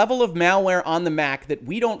have a level of malware on the Mac that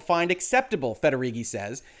we don't find acceptable, Federighi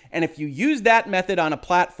says. And if you use that method on a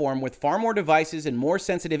platform with far more devices and more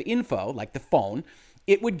sensitive info, like the phone,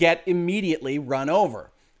 it would get immediately run over.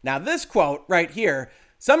 Now this quote right here,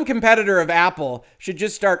 some competitor of Apple should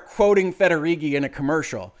just start quoting Federighi in a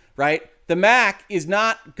commercial, right? The Mac is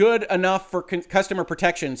not good enough for customer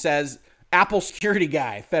protection, says Apple security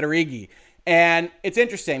guy, Federighi. And it's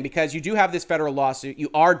interesting because you do have this federal lawsuit.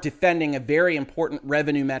 You are defending a very important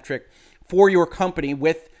revenue metric for your company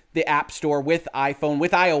with the App Store, with iPhone,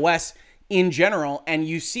 with iOS in general. And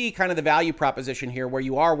you see kind of the value proposition here where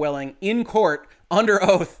you are willing in court under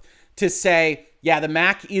oath to say, yeah, the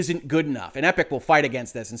Mac isn't good enough. And Epic will fight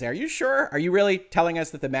against this and say, are you sure? Are you really telling us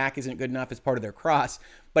that the Mac isn't good enough as part of their cross?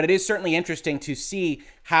 But it is certainly interesting to see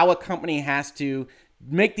how a company has to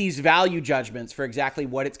make these value judgments for exactly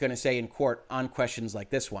what it's going to say in court on questions like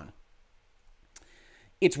this one.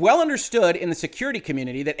 It's well understood in the security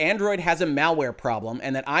community that Android has a malware problem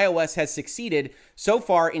and that iOS has succeeded so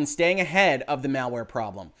far in staying ahead of the malware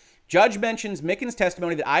problem. Judge mentions Mickens'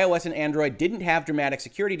 testimony that iOS and Android didn't have dramatic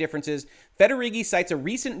security differences. Federighi cites a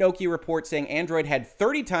recent Nokia report saying Android had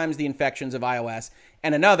 30 times the infections of iOS,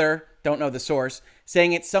 and another, don't know the source,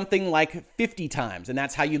 saying it's something like 50 times. And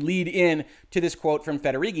that's how you lead in to this quote from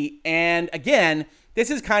Federighi. And again, this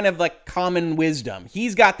is kind of like common wisdom.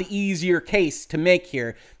 He's got the easier case to make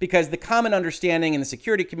here because the common understanding in the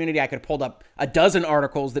security community, I could have pulled up a dozen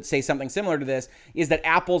articles that say something similar to this, is that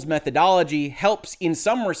Apple's methodology helps in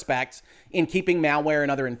some respects in keeping malware and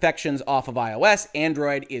other infections off of iOS.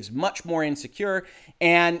 Android is much more insecure.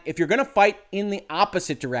 And if you're going to fight in the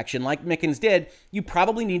opposite direction, like Mickens did, you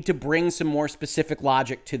probably need to bring some more specific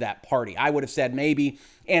logic to that party. I would have said maybe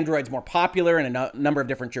Android's more popular in a number of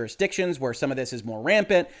different jurisdictions where some of this is more more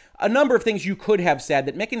rampant. A number of things you could have said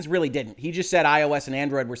that Mickens really didn't. He just said iOS and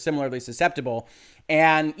Android were similarly susceptible.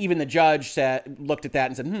 And even the judge looked at that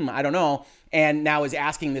and said, I don't know. And now is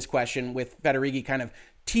asking this question with Federighi kind of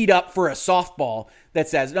teed up for a softball that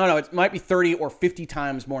says, no, it might be 30 or 50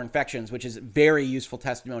 times more infections, which is very useful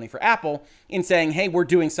testimony for Apple in saying, hey, we're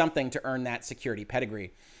doing something to earn that security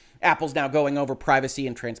pedigree. Apple's now going over privacy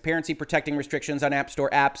and transparency protecting restrictions on App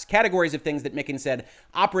Store apps, categories of things that Mickens said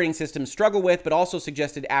operating systems struggle with, but also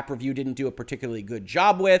suggested App Review didn't do a particularly good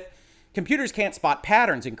job with. Computers can't spot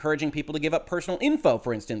patterns, encouraging people to give up personal info,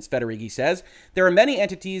 for instance, Federighi says. There are many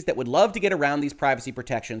entities that would love to get around these privacy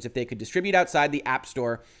protections. If they could distribute outside the App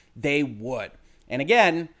Store, they would. And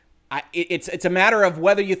again, it's a matter of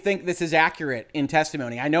whether you think this is accurate in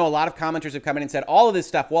testimony. I know a lot of commenters have come in and said all of this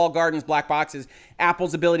stuff, walled gardens, black boxes,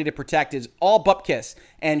 Apple's ability to protect is all bupkis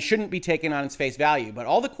and shouldn't be taken on its face value. But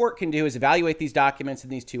all the court can do is evaluate these documents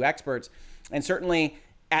and these two experts, and certainly,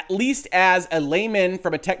 at least as a layman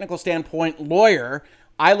from a technical standpoint lawyer,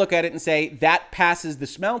 I look at it and say that passes the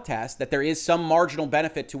smell test, that there is some marginal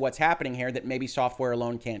benefit to what's happening here that maybe software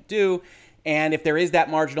alone can't do. And if there is that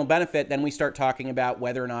marginal benefit, then we start talking about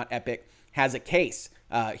whether or not Epic has a case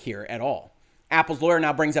here at all. Apple's lawyer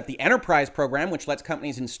now brings up the Enterprise program, which lets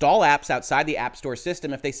companies install apps outside the App Store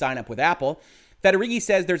system if they sign up with Apple. Federighi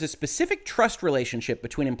says there's a specific trust relationship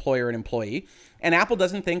between employer and employee, and Apple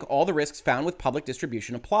doesn't think all the risks found with public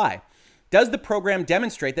distribution apply. Does the program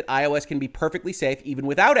demonstrate that iOS can be perfectly safe even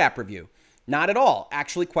without App Review? Not at all.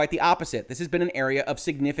 Actually, quite the opposite. This has been an area of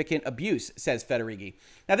significant abuse, says Federighi.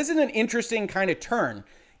 Now, this is an interesting kind of turn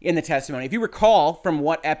in the testimony. If you recall from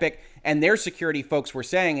what Epic and their security folks were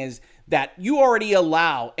saying is that you already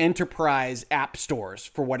allow enterprise app stores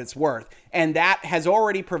for what it's worth. And that has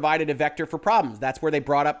already provided a vector for problems. That's where they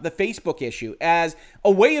brought up the Facebook issue as a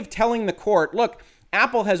way of telling the court, look,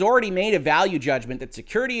 Apple has already made a value judgment that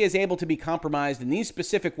security is able to be compromised in these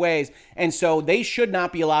specific ways, and so they should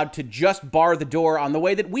not be allowed to just bar the door on the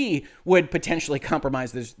way that we would potentially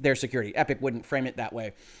compromise their security. Epic wouldn't frame it that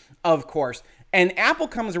way, of course. And Apple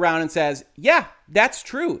comes around and says, yeah, that's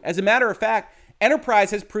true. As a matter of fact, enterprise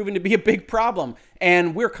has proven to be a big problem,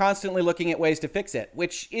 and we're constantly looking at ways to fix it,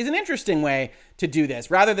 which is an interesting way to do this.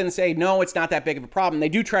 Rather than say, no, it's not that big of a problem, they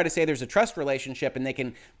do try to say there's a trust relationship and they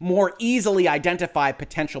can more easily identify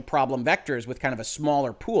potential problem vectors with kind of a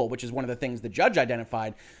smaller pool, which is one of the things the judge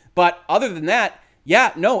identified. But other than that,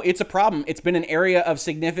 yeah, no, it's a problem. It's been an area of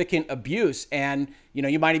significant abuse. And,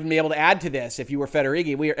 you might even be able to add to this if you were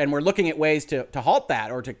Federighi. We're looking at ways to halt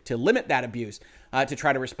that or to limit that abuse to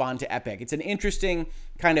try to respond to Epic. It's an interesting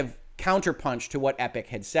kind of counterpunch to what Epic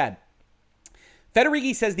had said.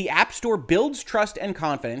 Federighi says the App Store builds trust and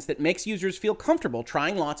confidence that makes users feel comfortable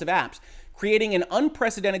trying lots of apps, creating an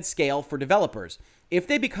unprecedented scale for developers. If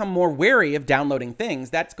they become more wary of downloading things,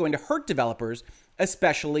 that's going to hurt developers,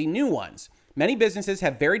 especially new ones. Many businesses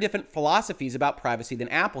have very different philosophies about privacy than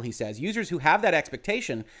Apple, he says. Users who have that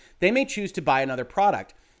expectation, they may choose to buy another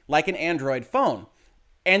product, like an Android phone.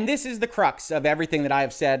 And this is the crux of everything that I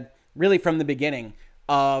have said really from the beginning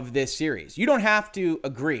of this series. You don't have to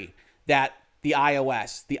agree that the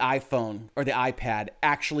iOS, the iPhone, or the iPad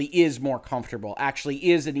actually is more comfortable,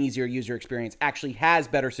 actually is an easier user experience, actually has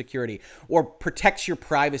better security, or protects your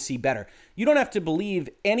privacy better. You don't have to believe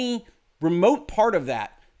any remote part of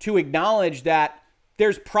that to acknowledge that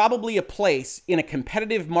there's probably a place in a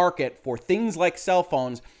competitive market for things like cell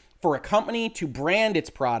phones for a company to brand its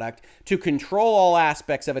product, to control all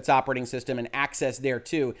aspects of its operating system and access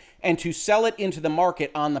thereto, and to sell it into the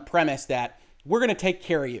market on the premise that we're going to take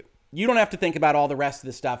care of you. You don't have to think about all the rest of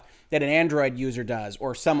the stuff that an Android user does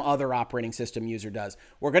or some other operating system user does.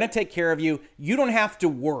 We're going to take care of you. You don't have to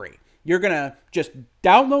worry. You're going to just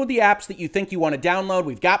download the apps that you think you want to download.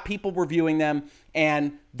 We've got people reviewing them,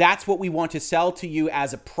 and that's what we want to sell to you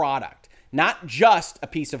as a product. Not just a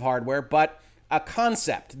piece of hardware, but a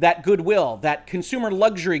concept, that goodwill, that consumer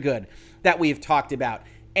luxury good that we've talked about.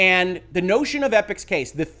 And the notion of Epic's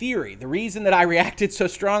case, the theory, the reason that I reacted so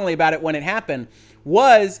strongly about it when it happened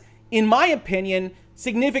was, in my opinion,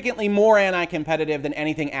 significantly more anti-competitive than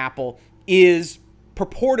anything Apple is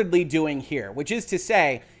purportedly doing here, which is to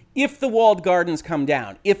say, if the walled gardens come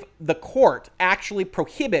down, if the court actually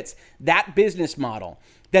prohibits that business model,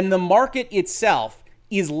 then the market itself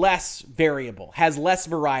is less variable, has less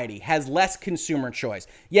variety, has less consumer choice.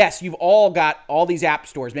 Yes, you've all got all these app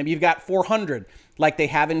stores. Maybe you've got 400 like they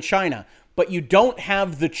have in China, but you don't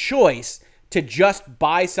have the choice to just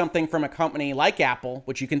buy something from a company like Apple,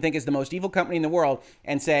 which you can think is the most evil company in the world,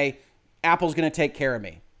 and say, Apple's going to take care of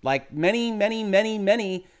me. Like many, many, many,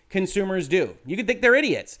 many consumers do. You could think they're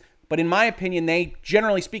idiots, But in my opinion, they,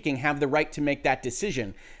 generally speaking, have the right to make that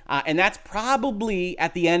decision. And that's probably,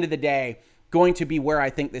 at the end of the day, going to be where I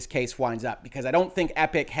think this case winds up, because I don't think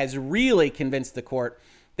Epic has really convinced the court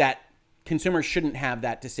that consumers shouldn't have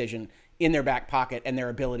that decision in their back pocket and their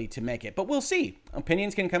ability to make it. But we'll see.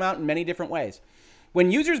 Opinions can come out in many different ways. When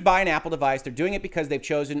users buy an Apple device, they're doing it because they've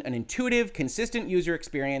chosen an intuitive, consistent user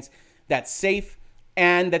experience that's safe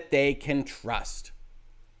and that they can trust.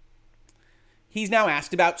 He's now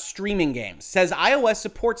asked about streaming games. Says iOS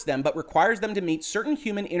supports them, but requires them to meet certain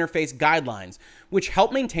human interface guidelines, which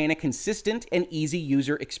help maintain a consistent and easy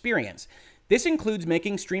user experience. This includes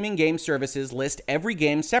making streaming game services list every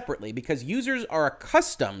game separately, because users are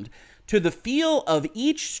accustomed to the feel of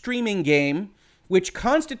each streaming game, which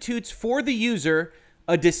constitutes for the user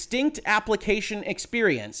a distinct application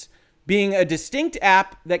experience, being a distinct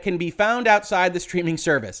app that can be found outside the streaming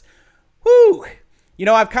service. Whew! You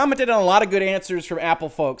know, I've commented on a lot of good answers from Apple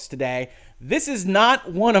folks today. This is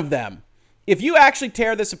not one of them. If you actually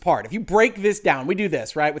tear this apart, if you break this down, we do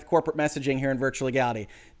this, right, with corporate messaging here in Virtual Legality.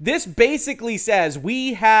 This basically says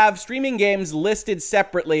we have streaming games listed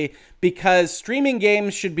separately because streaming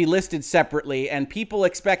games should be listed separately, and people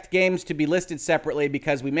expect games to be listed separately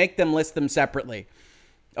because we make them list them separately.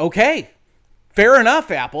 Okay, fair enough,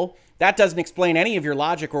 Apple. That doesn't explain any of your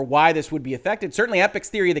logic or why this would be affected. Certainly, Epic's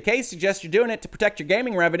theory of the case suggests you're doing it to protect your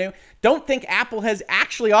gaming revenue. Don't think Apple has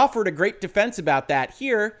actually offered a great defense about that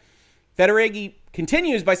here. Federighi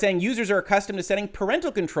continues by saying users are accustomed to setting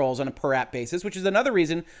parental controls on a per-app basis, which is another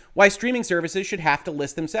reason why streaming services should have to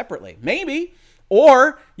list them separately. Maybe.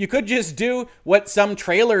 Or you could just do what some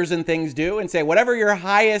trailers and things do and say whatever your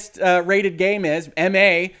highest rated game is,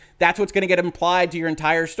 MA, that's what's going to get applied to your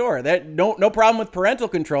entire store. No problem with parental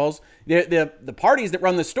controls. The parties that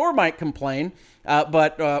run the store might complain,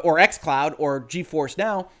 or xCloud or GeForce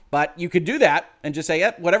Now, but you could do that and just say,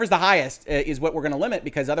 yep, whatever's the highest is what we're going to limit,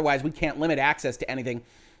 because otherwise we can't limit access to anything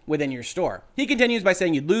within your store. He continues by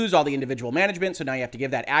saying you'd lose all the individual management, so now you have to give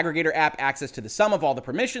that aggregator app access to the sum of all the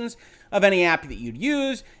permissions of any app that you'd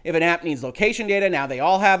use. If an app needs location data, now they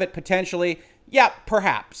all have it potentially. Yeah,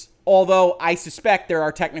 perhaps. Although I suspect there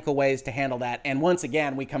are technical ways to handle that. And once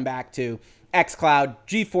again, we come back to xCloud,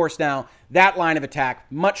 GeForce Now, that line of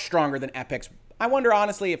attack, much stronger than Epic's. I wonder,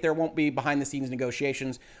 honestly, if there won't be behind-the-scenes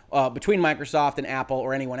negotiations between Microsoft and Apple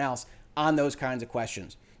or anyone else on those kinds of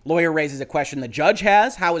questions. Lawyer raises a question the judge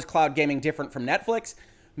has. How is cloud gaming different from Netflix?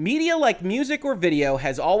 Media like music or video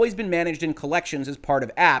has always been managed in collections as part of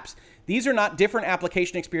apps. These are not different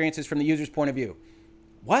application experiences from the user's point of view.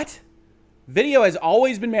 What? Video has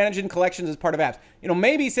always been managed in collections as part of apps. You know,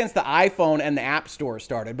 maybe since the iPhone and the App Store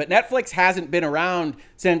started, but Netflix hasn't been around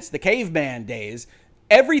since the caveman days.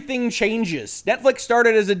 Everything changes. Netflix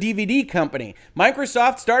started as a DVD company.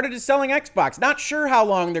 Microsoft started as selling Xbox. Not sure how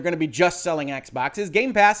long they're going to be just selling Xboxes.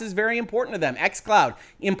 Game Pass is very important to them. xCloud,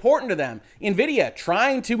 important to them. Nvidia,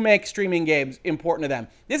 trying to make streaming games important to them.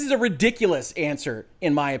 This is a ridiculous answer,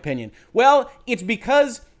 in my opinion. Well, it's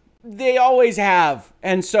because they always have,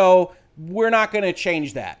 and so we're not going to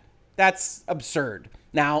change that. That's absurd.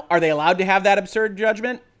 Now, are they allowed to have that absurd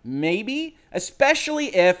judgment? Maybe,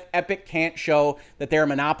 especially if Epic can't show that they're a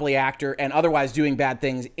monopoly actor and otherwise doing bad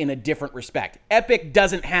things in a different respect. Epic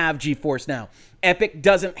doesn't have GeForce Now. Epic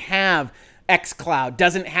doesn't have xCloud,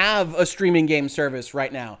 doesn't have a streaming game service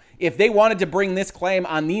right now. If they wanted to bring this claim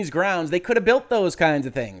on these grounds, they could have built those kinds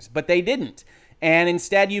of things, but they didn't. And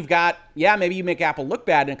instead you've got, yeah, maybe you make Apple look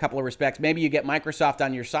bad in a couple of respects. Maybe you get Microsoft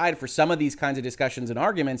on your side for some of these kinds of discussions and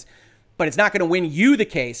arguments, but it's not going to win you the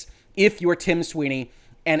case if you're Tim Sweeney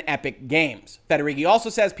and Epic Games. Federighi also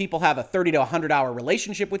says people have a 30 to 100 hour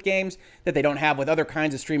relationship with games that they don't have with other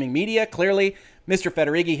kinds of streaming media. Clearly, Mr.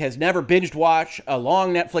 Federighi has never binged watched a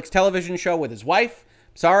long Netflix television show with his wife.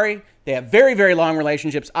 Sorry, they have very, very long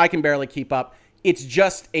relationships. I can barely keep up. It's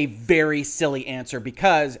just a very silly answer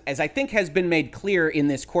because, as I think has been made clear in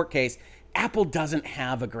this court case, Apple doesn't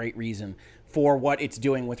have a great reason for what it's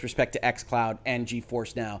doing with respect to xCloud and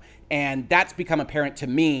GeForce Now. And that's become apparent to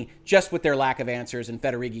me just with their lack of answers, and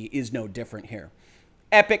Federighi is no different here.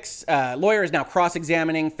 Epic's lawyer is now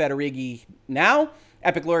cross-examining Federighi now.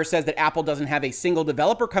 Epic lawyer says that Apple doesn't have a single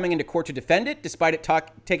developer coming into court to defend it, despite it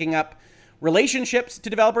taking up relationships to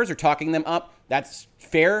developers or talking them up. That's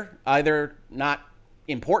fair, either not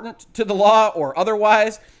important to the law or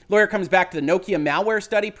otherwise. Lawyer comes back to the Nokia malware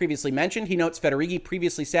study previously mentioned. He notes Federighi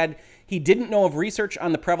previously said he didn't know of research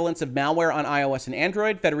on the prevalence of malware on iOS and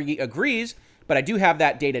Android. Federighi agrees, but I do have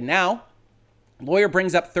that data now. Lawyer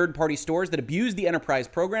brings up third-party stores that abuse the enterprise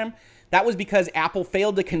program. That was because Apple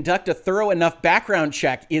failed to conduct a thorough enough background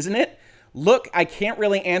check, isn't it? Look, I can't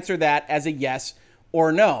really answer that as a yes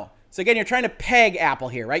or no. So again, you're trying to peg Apple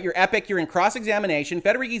here, right? You're Epic, you're in cross-examination.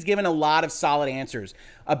 Federighi's given a lot of solid answers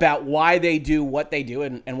about why they do what they do,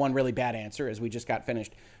 and one really bad answer, as we just got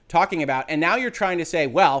finished talking about. And now you're trying to say,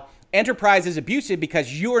 well, enterprise is abusive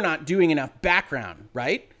because you're not doing enough background,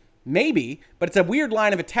 right? Maybe, but it's a weird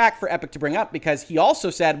line of attack for Epic to bring up because he also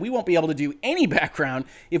said we won't be able to do any background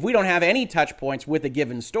if we don't have any touch points with a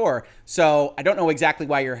given store. So I don't know exactly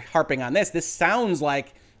why you're harping on this. This sounds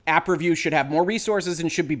like app review should have more resources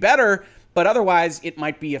and should be better, but otherwise it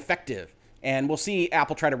might be effective. And we'll see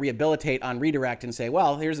Apple try to rehabilitate on redirect and say,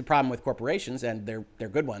 well, here's the problem with corporations, and they're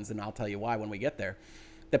good ones, and I'll tell you why when we get there.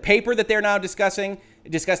 The paper that they're now discussed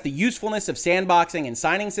the usefulness of sandboxing and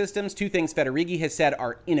signing systems, two things Federighi has said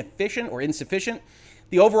are inefficient or insufficient.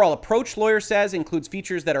 The overall approach, lawyer says, includes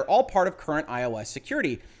features that are all part of current iOS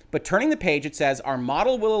security. But turning the page, it says, our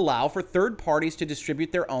model will allow for third parties to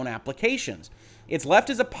distribute their own applications. It's left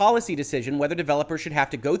as a policy decision whether developers should have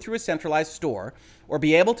to go through a centralized store or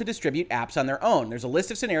be able to distribute apps on their own. There's a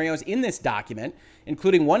list of scenarios in this document,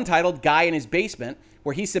 including one titled Guy in His Basement,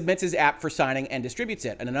 where he submits his app for signing and distributes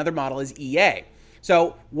it. And another model is EA.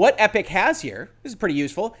 So what Epic has here, this is pretty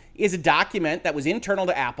useful, is a document that was internal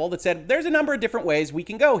to Apple that said there's a number of different ways we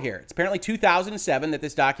can go here. It's apparently 2007 that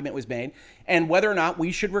this document was made, and whether or not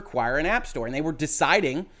we should require an app store. And they were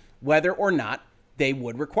deciding whether or not they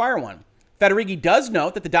would require one. Federighi does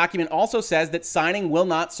note that the document also says that signing will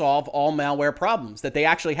not solve all malware problems, that they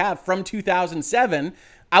actually have from 2007,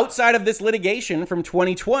 outside of this litigation from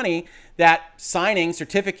 2020, that signing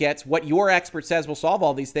certificates, what your expert says will solve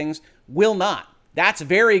all these things, will not. That's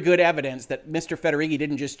very good evidence that Mr. Federighi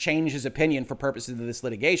didn't just change his opinion for purposes of this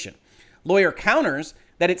litigation. Lawyer counters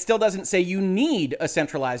that it still doesn't say you need a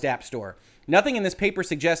centralized app store. Nothing in this paper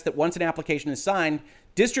suggests that once an application is signed,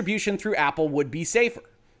 distribution through Apple would be safer.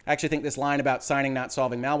 I actually think this line about signing not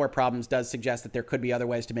solving malware problems does suggest that there could be other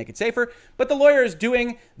ways to make it safer, but the lawyer is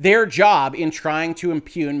doing their job in trying to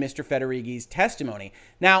impugn Mr. Federighi's testimony.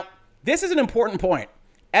 Now, this is an important point.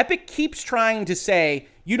 Epic keeps trying to say,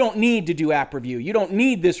 you don't need to do app review. You don't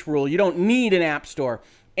need this rule. You don't need an app store.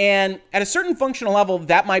 And at a certain functional level,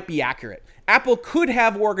 that might be accurate. Apple could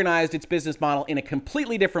have organized its business model in a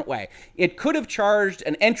completely different way. It could have charged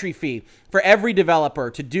an entry fee for every developer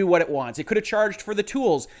to do what it wants. It could have charged for the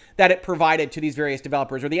tools that it provided to these various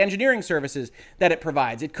developers or the engineering services that it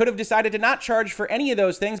provides. It could have decided to not charge for any of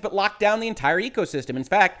those things, but lock down the entire ecosystem. In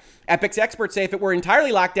fact, Epic's experts say if it were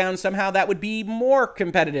entirely locked down, somehow that would be more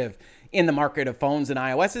competitive in the market of phones and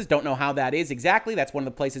iOSs. Don't know how that is exactly. That's one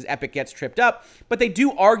of the places Epic gets tripped up. But they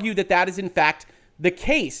do argue that that is, in fact, the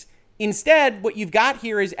case. Instead, what you've got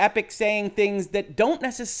here is Epic saying things that don't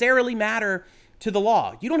necessarily matter to the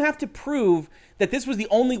law. You don't have to prove that this was the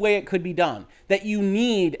only way it could be done, that you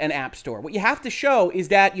need an app store. What you have to show is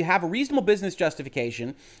that you have a reasonable business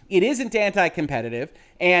justification, it isn't anti-competitive,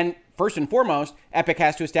 and first and foremost, Epic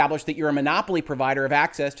has to establish that you're a monopoly provider of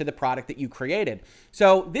access to the product that you created.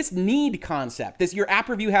 So this need concept, this your app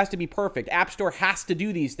review has to be perfect, App Store has to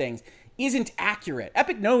do these things, isn't accurate.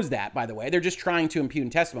 Epic knows that, by the way. They're just trying to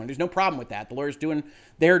impugn testimony. There's no problem with that. The lawyer's doing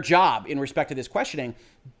their job in respect to this questioning.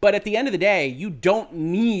 But at the end of the day, you don't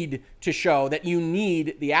need to show that you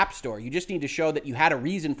need the App Store. You just need to show that you had a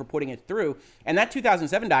reason for putting it through. And that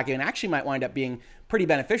 2007 document actually might wind up being pretty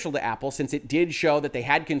beneficial to Apple since it did show that they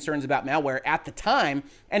had concerns about malware at the time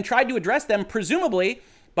and tried to address them, presumably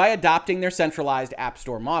by adopting their centralized App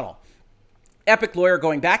Store model. Epic lawyer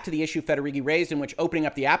going back to the issue Federighi raised in which opening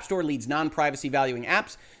up the App Store leads non-privacy valuing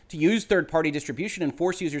apps to use third-party distribution and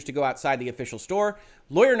force users to go outside the official store.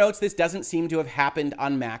 Lawyer notes this doesn't seem to have happened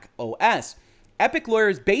on Mac OS. Epic lawyer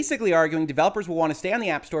is basically arguing developers will want to stay on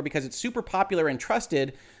the App Store because it's super popular and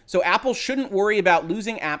trusted, so Apple shouldn't worry about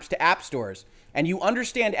losing apps to app stores. And you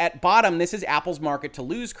understand at bottom this is Apple's market to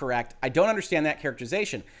lose, correct? I don't understand that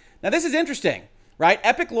characterization. Now this is interesting, right?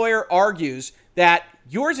 Epic lawyer argues that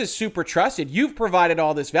yours is super trusted. You've provided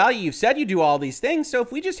all this value. You've said you do all these things. So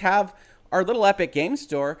if we just have our little Epic game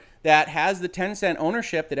store that has the 10-cent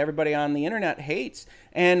ownership that everybody on the internet hates,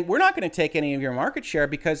 and we're not going to take any of your market share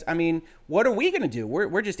because, I mean, what are we going to do?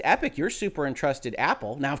 We're just Epic. You're super entrusted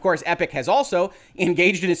Apple. Now, of course, Epic has also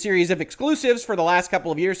engaged in a series of exclusives for the last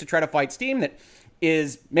couple of years to try to fight Steam that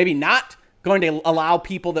is maybe not going to allow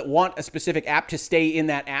people that want a specific app to stay in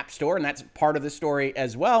that app store, and that's part of the story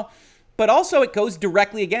as well. But also it goes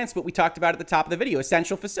directly against what we talked about at the top of the video,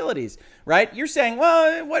 essential facilities, right? You're saying,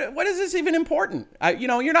 well, what is this even important?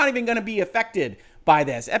 You're not even going to be affected by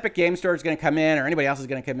this. Epic Game Store is going to come in or anybody else is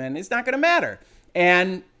going to come in. It's not going to matter.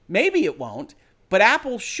 And maybe it won't, but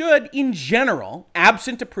Apple should, in general,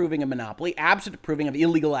 absent approving a monopoly, absent approving of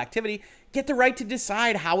illegal activity, get the right to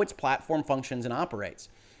decide how its platform functions and operates.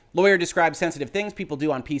 Lawyer describes sensitive things people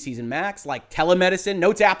do on PCs and Macs, like telemedicine.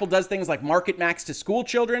 Notes Apple does things like market Macs to school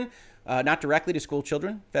children. Not directly to school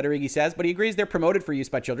children, Federighi says, but he agrees they're promoted for use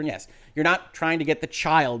by children. Yes, you're not trying to get the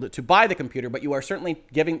child to buy the computer, but you are certainly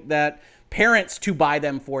giving that parents to buy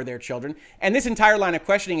them for their children. And this entire line of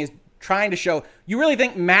questioning is trying to show you really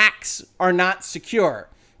think Macs are not secure,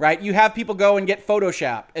 right? You have people go and get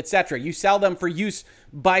Photoshop, etc. You sell them for use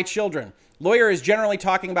by children. Lawyer is generally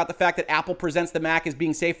talking about the fact that Apple presents the Mac as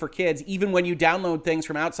being safe for kids, even when you download things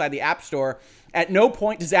from outside the App Store. At no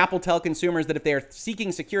point does Apple tell consumers that if they are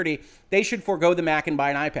seeking security, they should forego the Mac and buy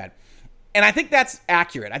an iPad. And I think that's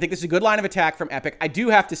accurate. I think this is a good line of attack from Epic. I do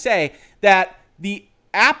have to say that the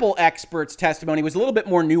Apple expert's testimony was a little bit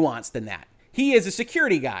more nuanced than that. He is a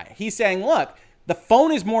security guy. He's saying, look, the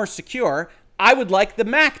phone is more secure. I would like the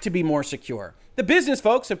Mac to be more secure. The business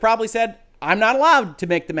folks have probably said, I'm not allowed to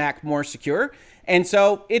make the Mac more secure, and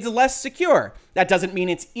so it's less secure. That doesn't mean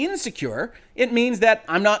it's insecure. It means that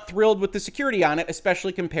I'm not thrilled with the security on it,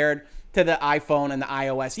 especially compared to the iPhone and the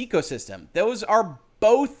iOS ecosystem. Those are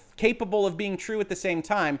both capable of being true at the same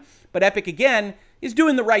time, but Epic, again, is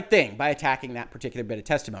doing the right thing by attacking that particular bit of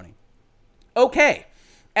testimony. Okay,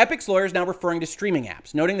 Epic's lawyer is now referring to streaming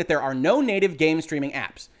apps, noting that there are no native game streaming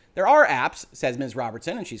apps. There are apps, says Ms.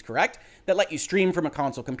 Robertson, and she's correct, that let you stream from a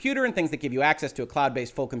console computer and things that give you access to a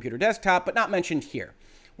cloud-based full computer desktop, but not mentioned here.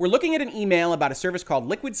 We're looking at an email about a service called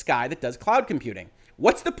Liquid Sky that does cloud computing.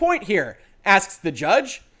 What's the point here? Asks the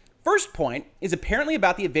judge. First point is apparently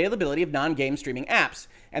about the availability of non-game streaming apps,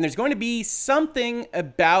 and there's going to be something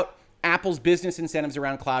about Apple's business incentives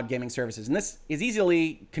around cloud gaming services, and this is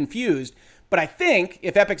easily confused, but I think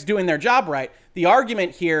if Epic's doing their job right, the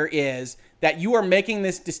argument here is that you are making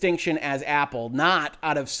this distinction as Apple, not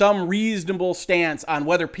out of some reasonable stance on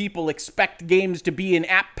whether people expect games to be in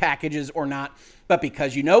app packages or not, but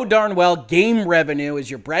because you know darn well game revenue is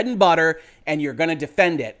your bread and butter and you're going to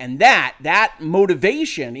defend it. And that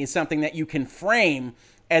motivation is something that you can frame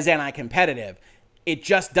as anti-competitive. It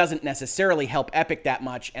just doesn't necessarily help Epic that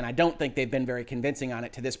much, and I don't think they've been very convincing on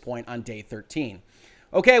it to this point on day 13.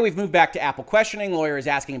 Okay, we've moved back to Apple questioning. Lawyer is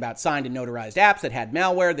asking about signed and notarized apps that had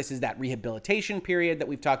malware. This is that rehabilitation period that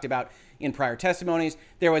we've talked about in prior testimonies.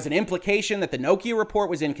 There was an implication that the Nokia report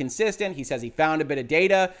was inconsistent. He says he found a bit of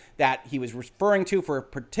data that he was referring to for a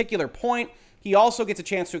particular point. He also gets a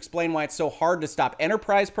chance to explain why it's so hard to stop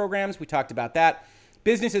enterprise programs. We talked about that.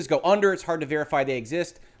 Businesses go under. It's hard to verify they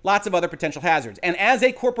exist. Lots of other potential hazards. And as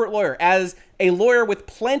a corporate lawyer, as a lawyer with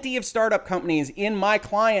plenty of startup companies in my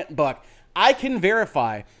client book, I can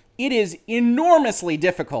verify it is enormously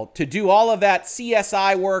difficult to do all of that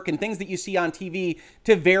CSI work and things that you see on TV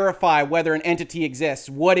to verify whether an entity exists,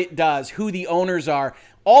 what it does, who the owners are,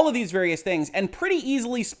 all of these various things, and pretty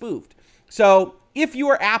easily spoofed. So if you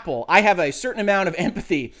are Apple, I have a certain amount of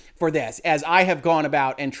empathy for this as I have gone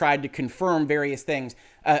about and tried to confirm various things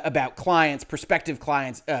about clients, prospective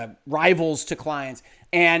clients, rivals to clients.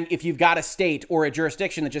 And if you've got a state or a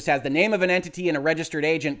jurisdiction that just has the name of an entity and a registered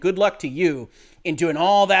agent, good luck to you in doing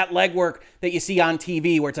all that legwork that you see on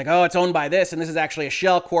TV where it's like, oh, it's owned by this and this is actually a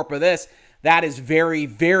shell corp of this. That is very,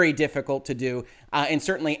 very difficult to do. And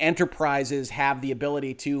certainly enterprises have the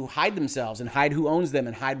ability to hide themselves and hide who owns them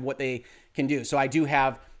and hide what they can do. So I do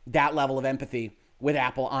have that level of empathy with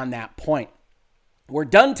Apple on that point. We're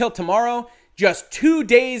done till tomorrow. Just 2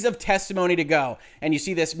 days of testimony to go. And you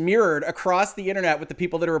see this mirrored across the internet with the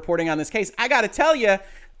people that are reporting on this case. I got to tell you,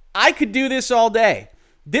 I could do this all day.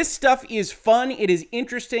 This stuff is fun, it is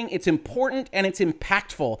interesting, it's important, and it's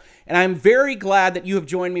impactful. And I'm very glad that you have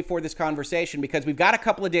joined me for this conversation because we've got a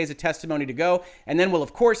couple of days of testimony to go. And then we'll,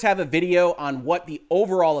 of course, have a video on what the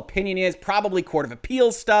overall opinion is, probably Court of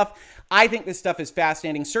Appeals stuff. I think this stuff is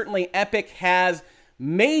fascinating. Certainly, Epic has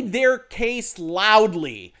made their case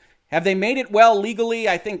loudly. Have they made it well legally?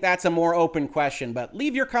 I think that's a more open question, but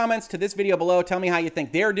leave your comments to this video below. Tell me how you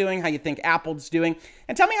think they're doing, how you think Apple's doing,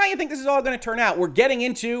 and tell me how you think this is all going to turn out. We're getting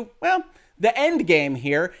into, well, the end game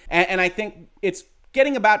here, and I think it's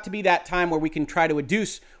getting about to be that time where we can try to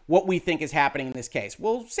adduce what we think is happening in this case.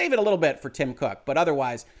 We'll save it a little bit for Tim Cook, but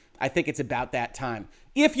otherwise, I think it's about that time.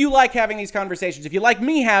 If you like having these conversations, if you like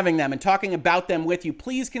me having them and talking about them with you,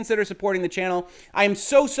 please consider supporting the channel. I am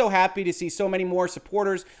so happy to see so many more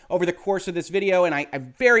supporters over the course of this video, and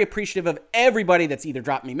I'm very appreciative of everybody that's either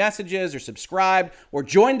dropped me messages or subscribed or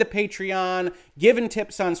joined the Patreon, given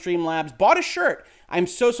tips on Streamlabs, bought a shirt. I'm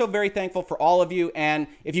so very thankful for all of you, and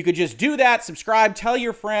if you could just do that, subscribe, tell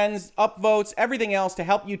your friends, upvotes, everything else to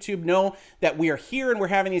help YouTube know that we are here and we're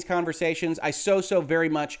having these conversations, I so very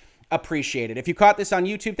much appreciated. If you caught this on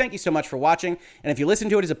YouTube, thank you so much for watching. And if you listen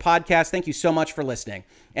to it as a podcast, thank you so much for listening.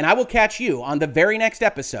 And I will catch you on the very next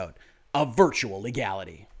episode of Virtual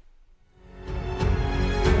Legality.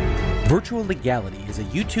 Virtual Legality is a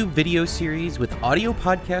YouTube video series with audio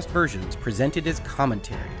podcast versions presented as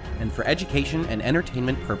commentary and for education and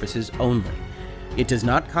entertainment purposes only. It does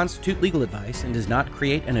not constitute legal advice and does not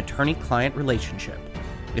create an attorney-client relationship.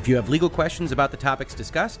 If you have legal questions about the topics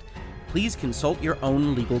discussed, please consult your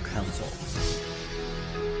own legal counsel.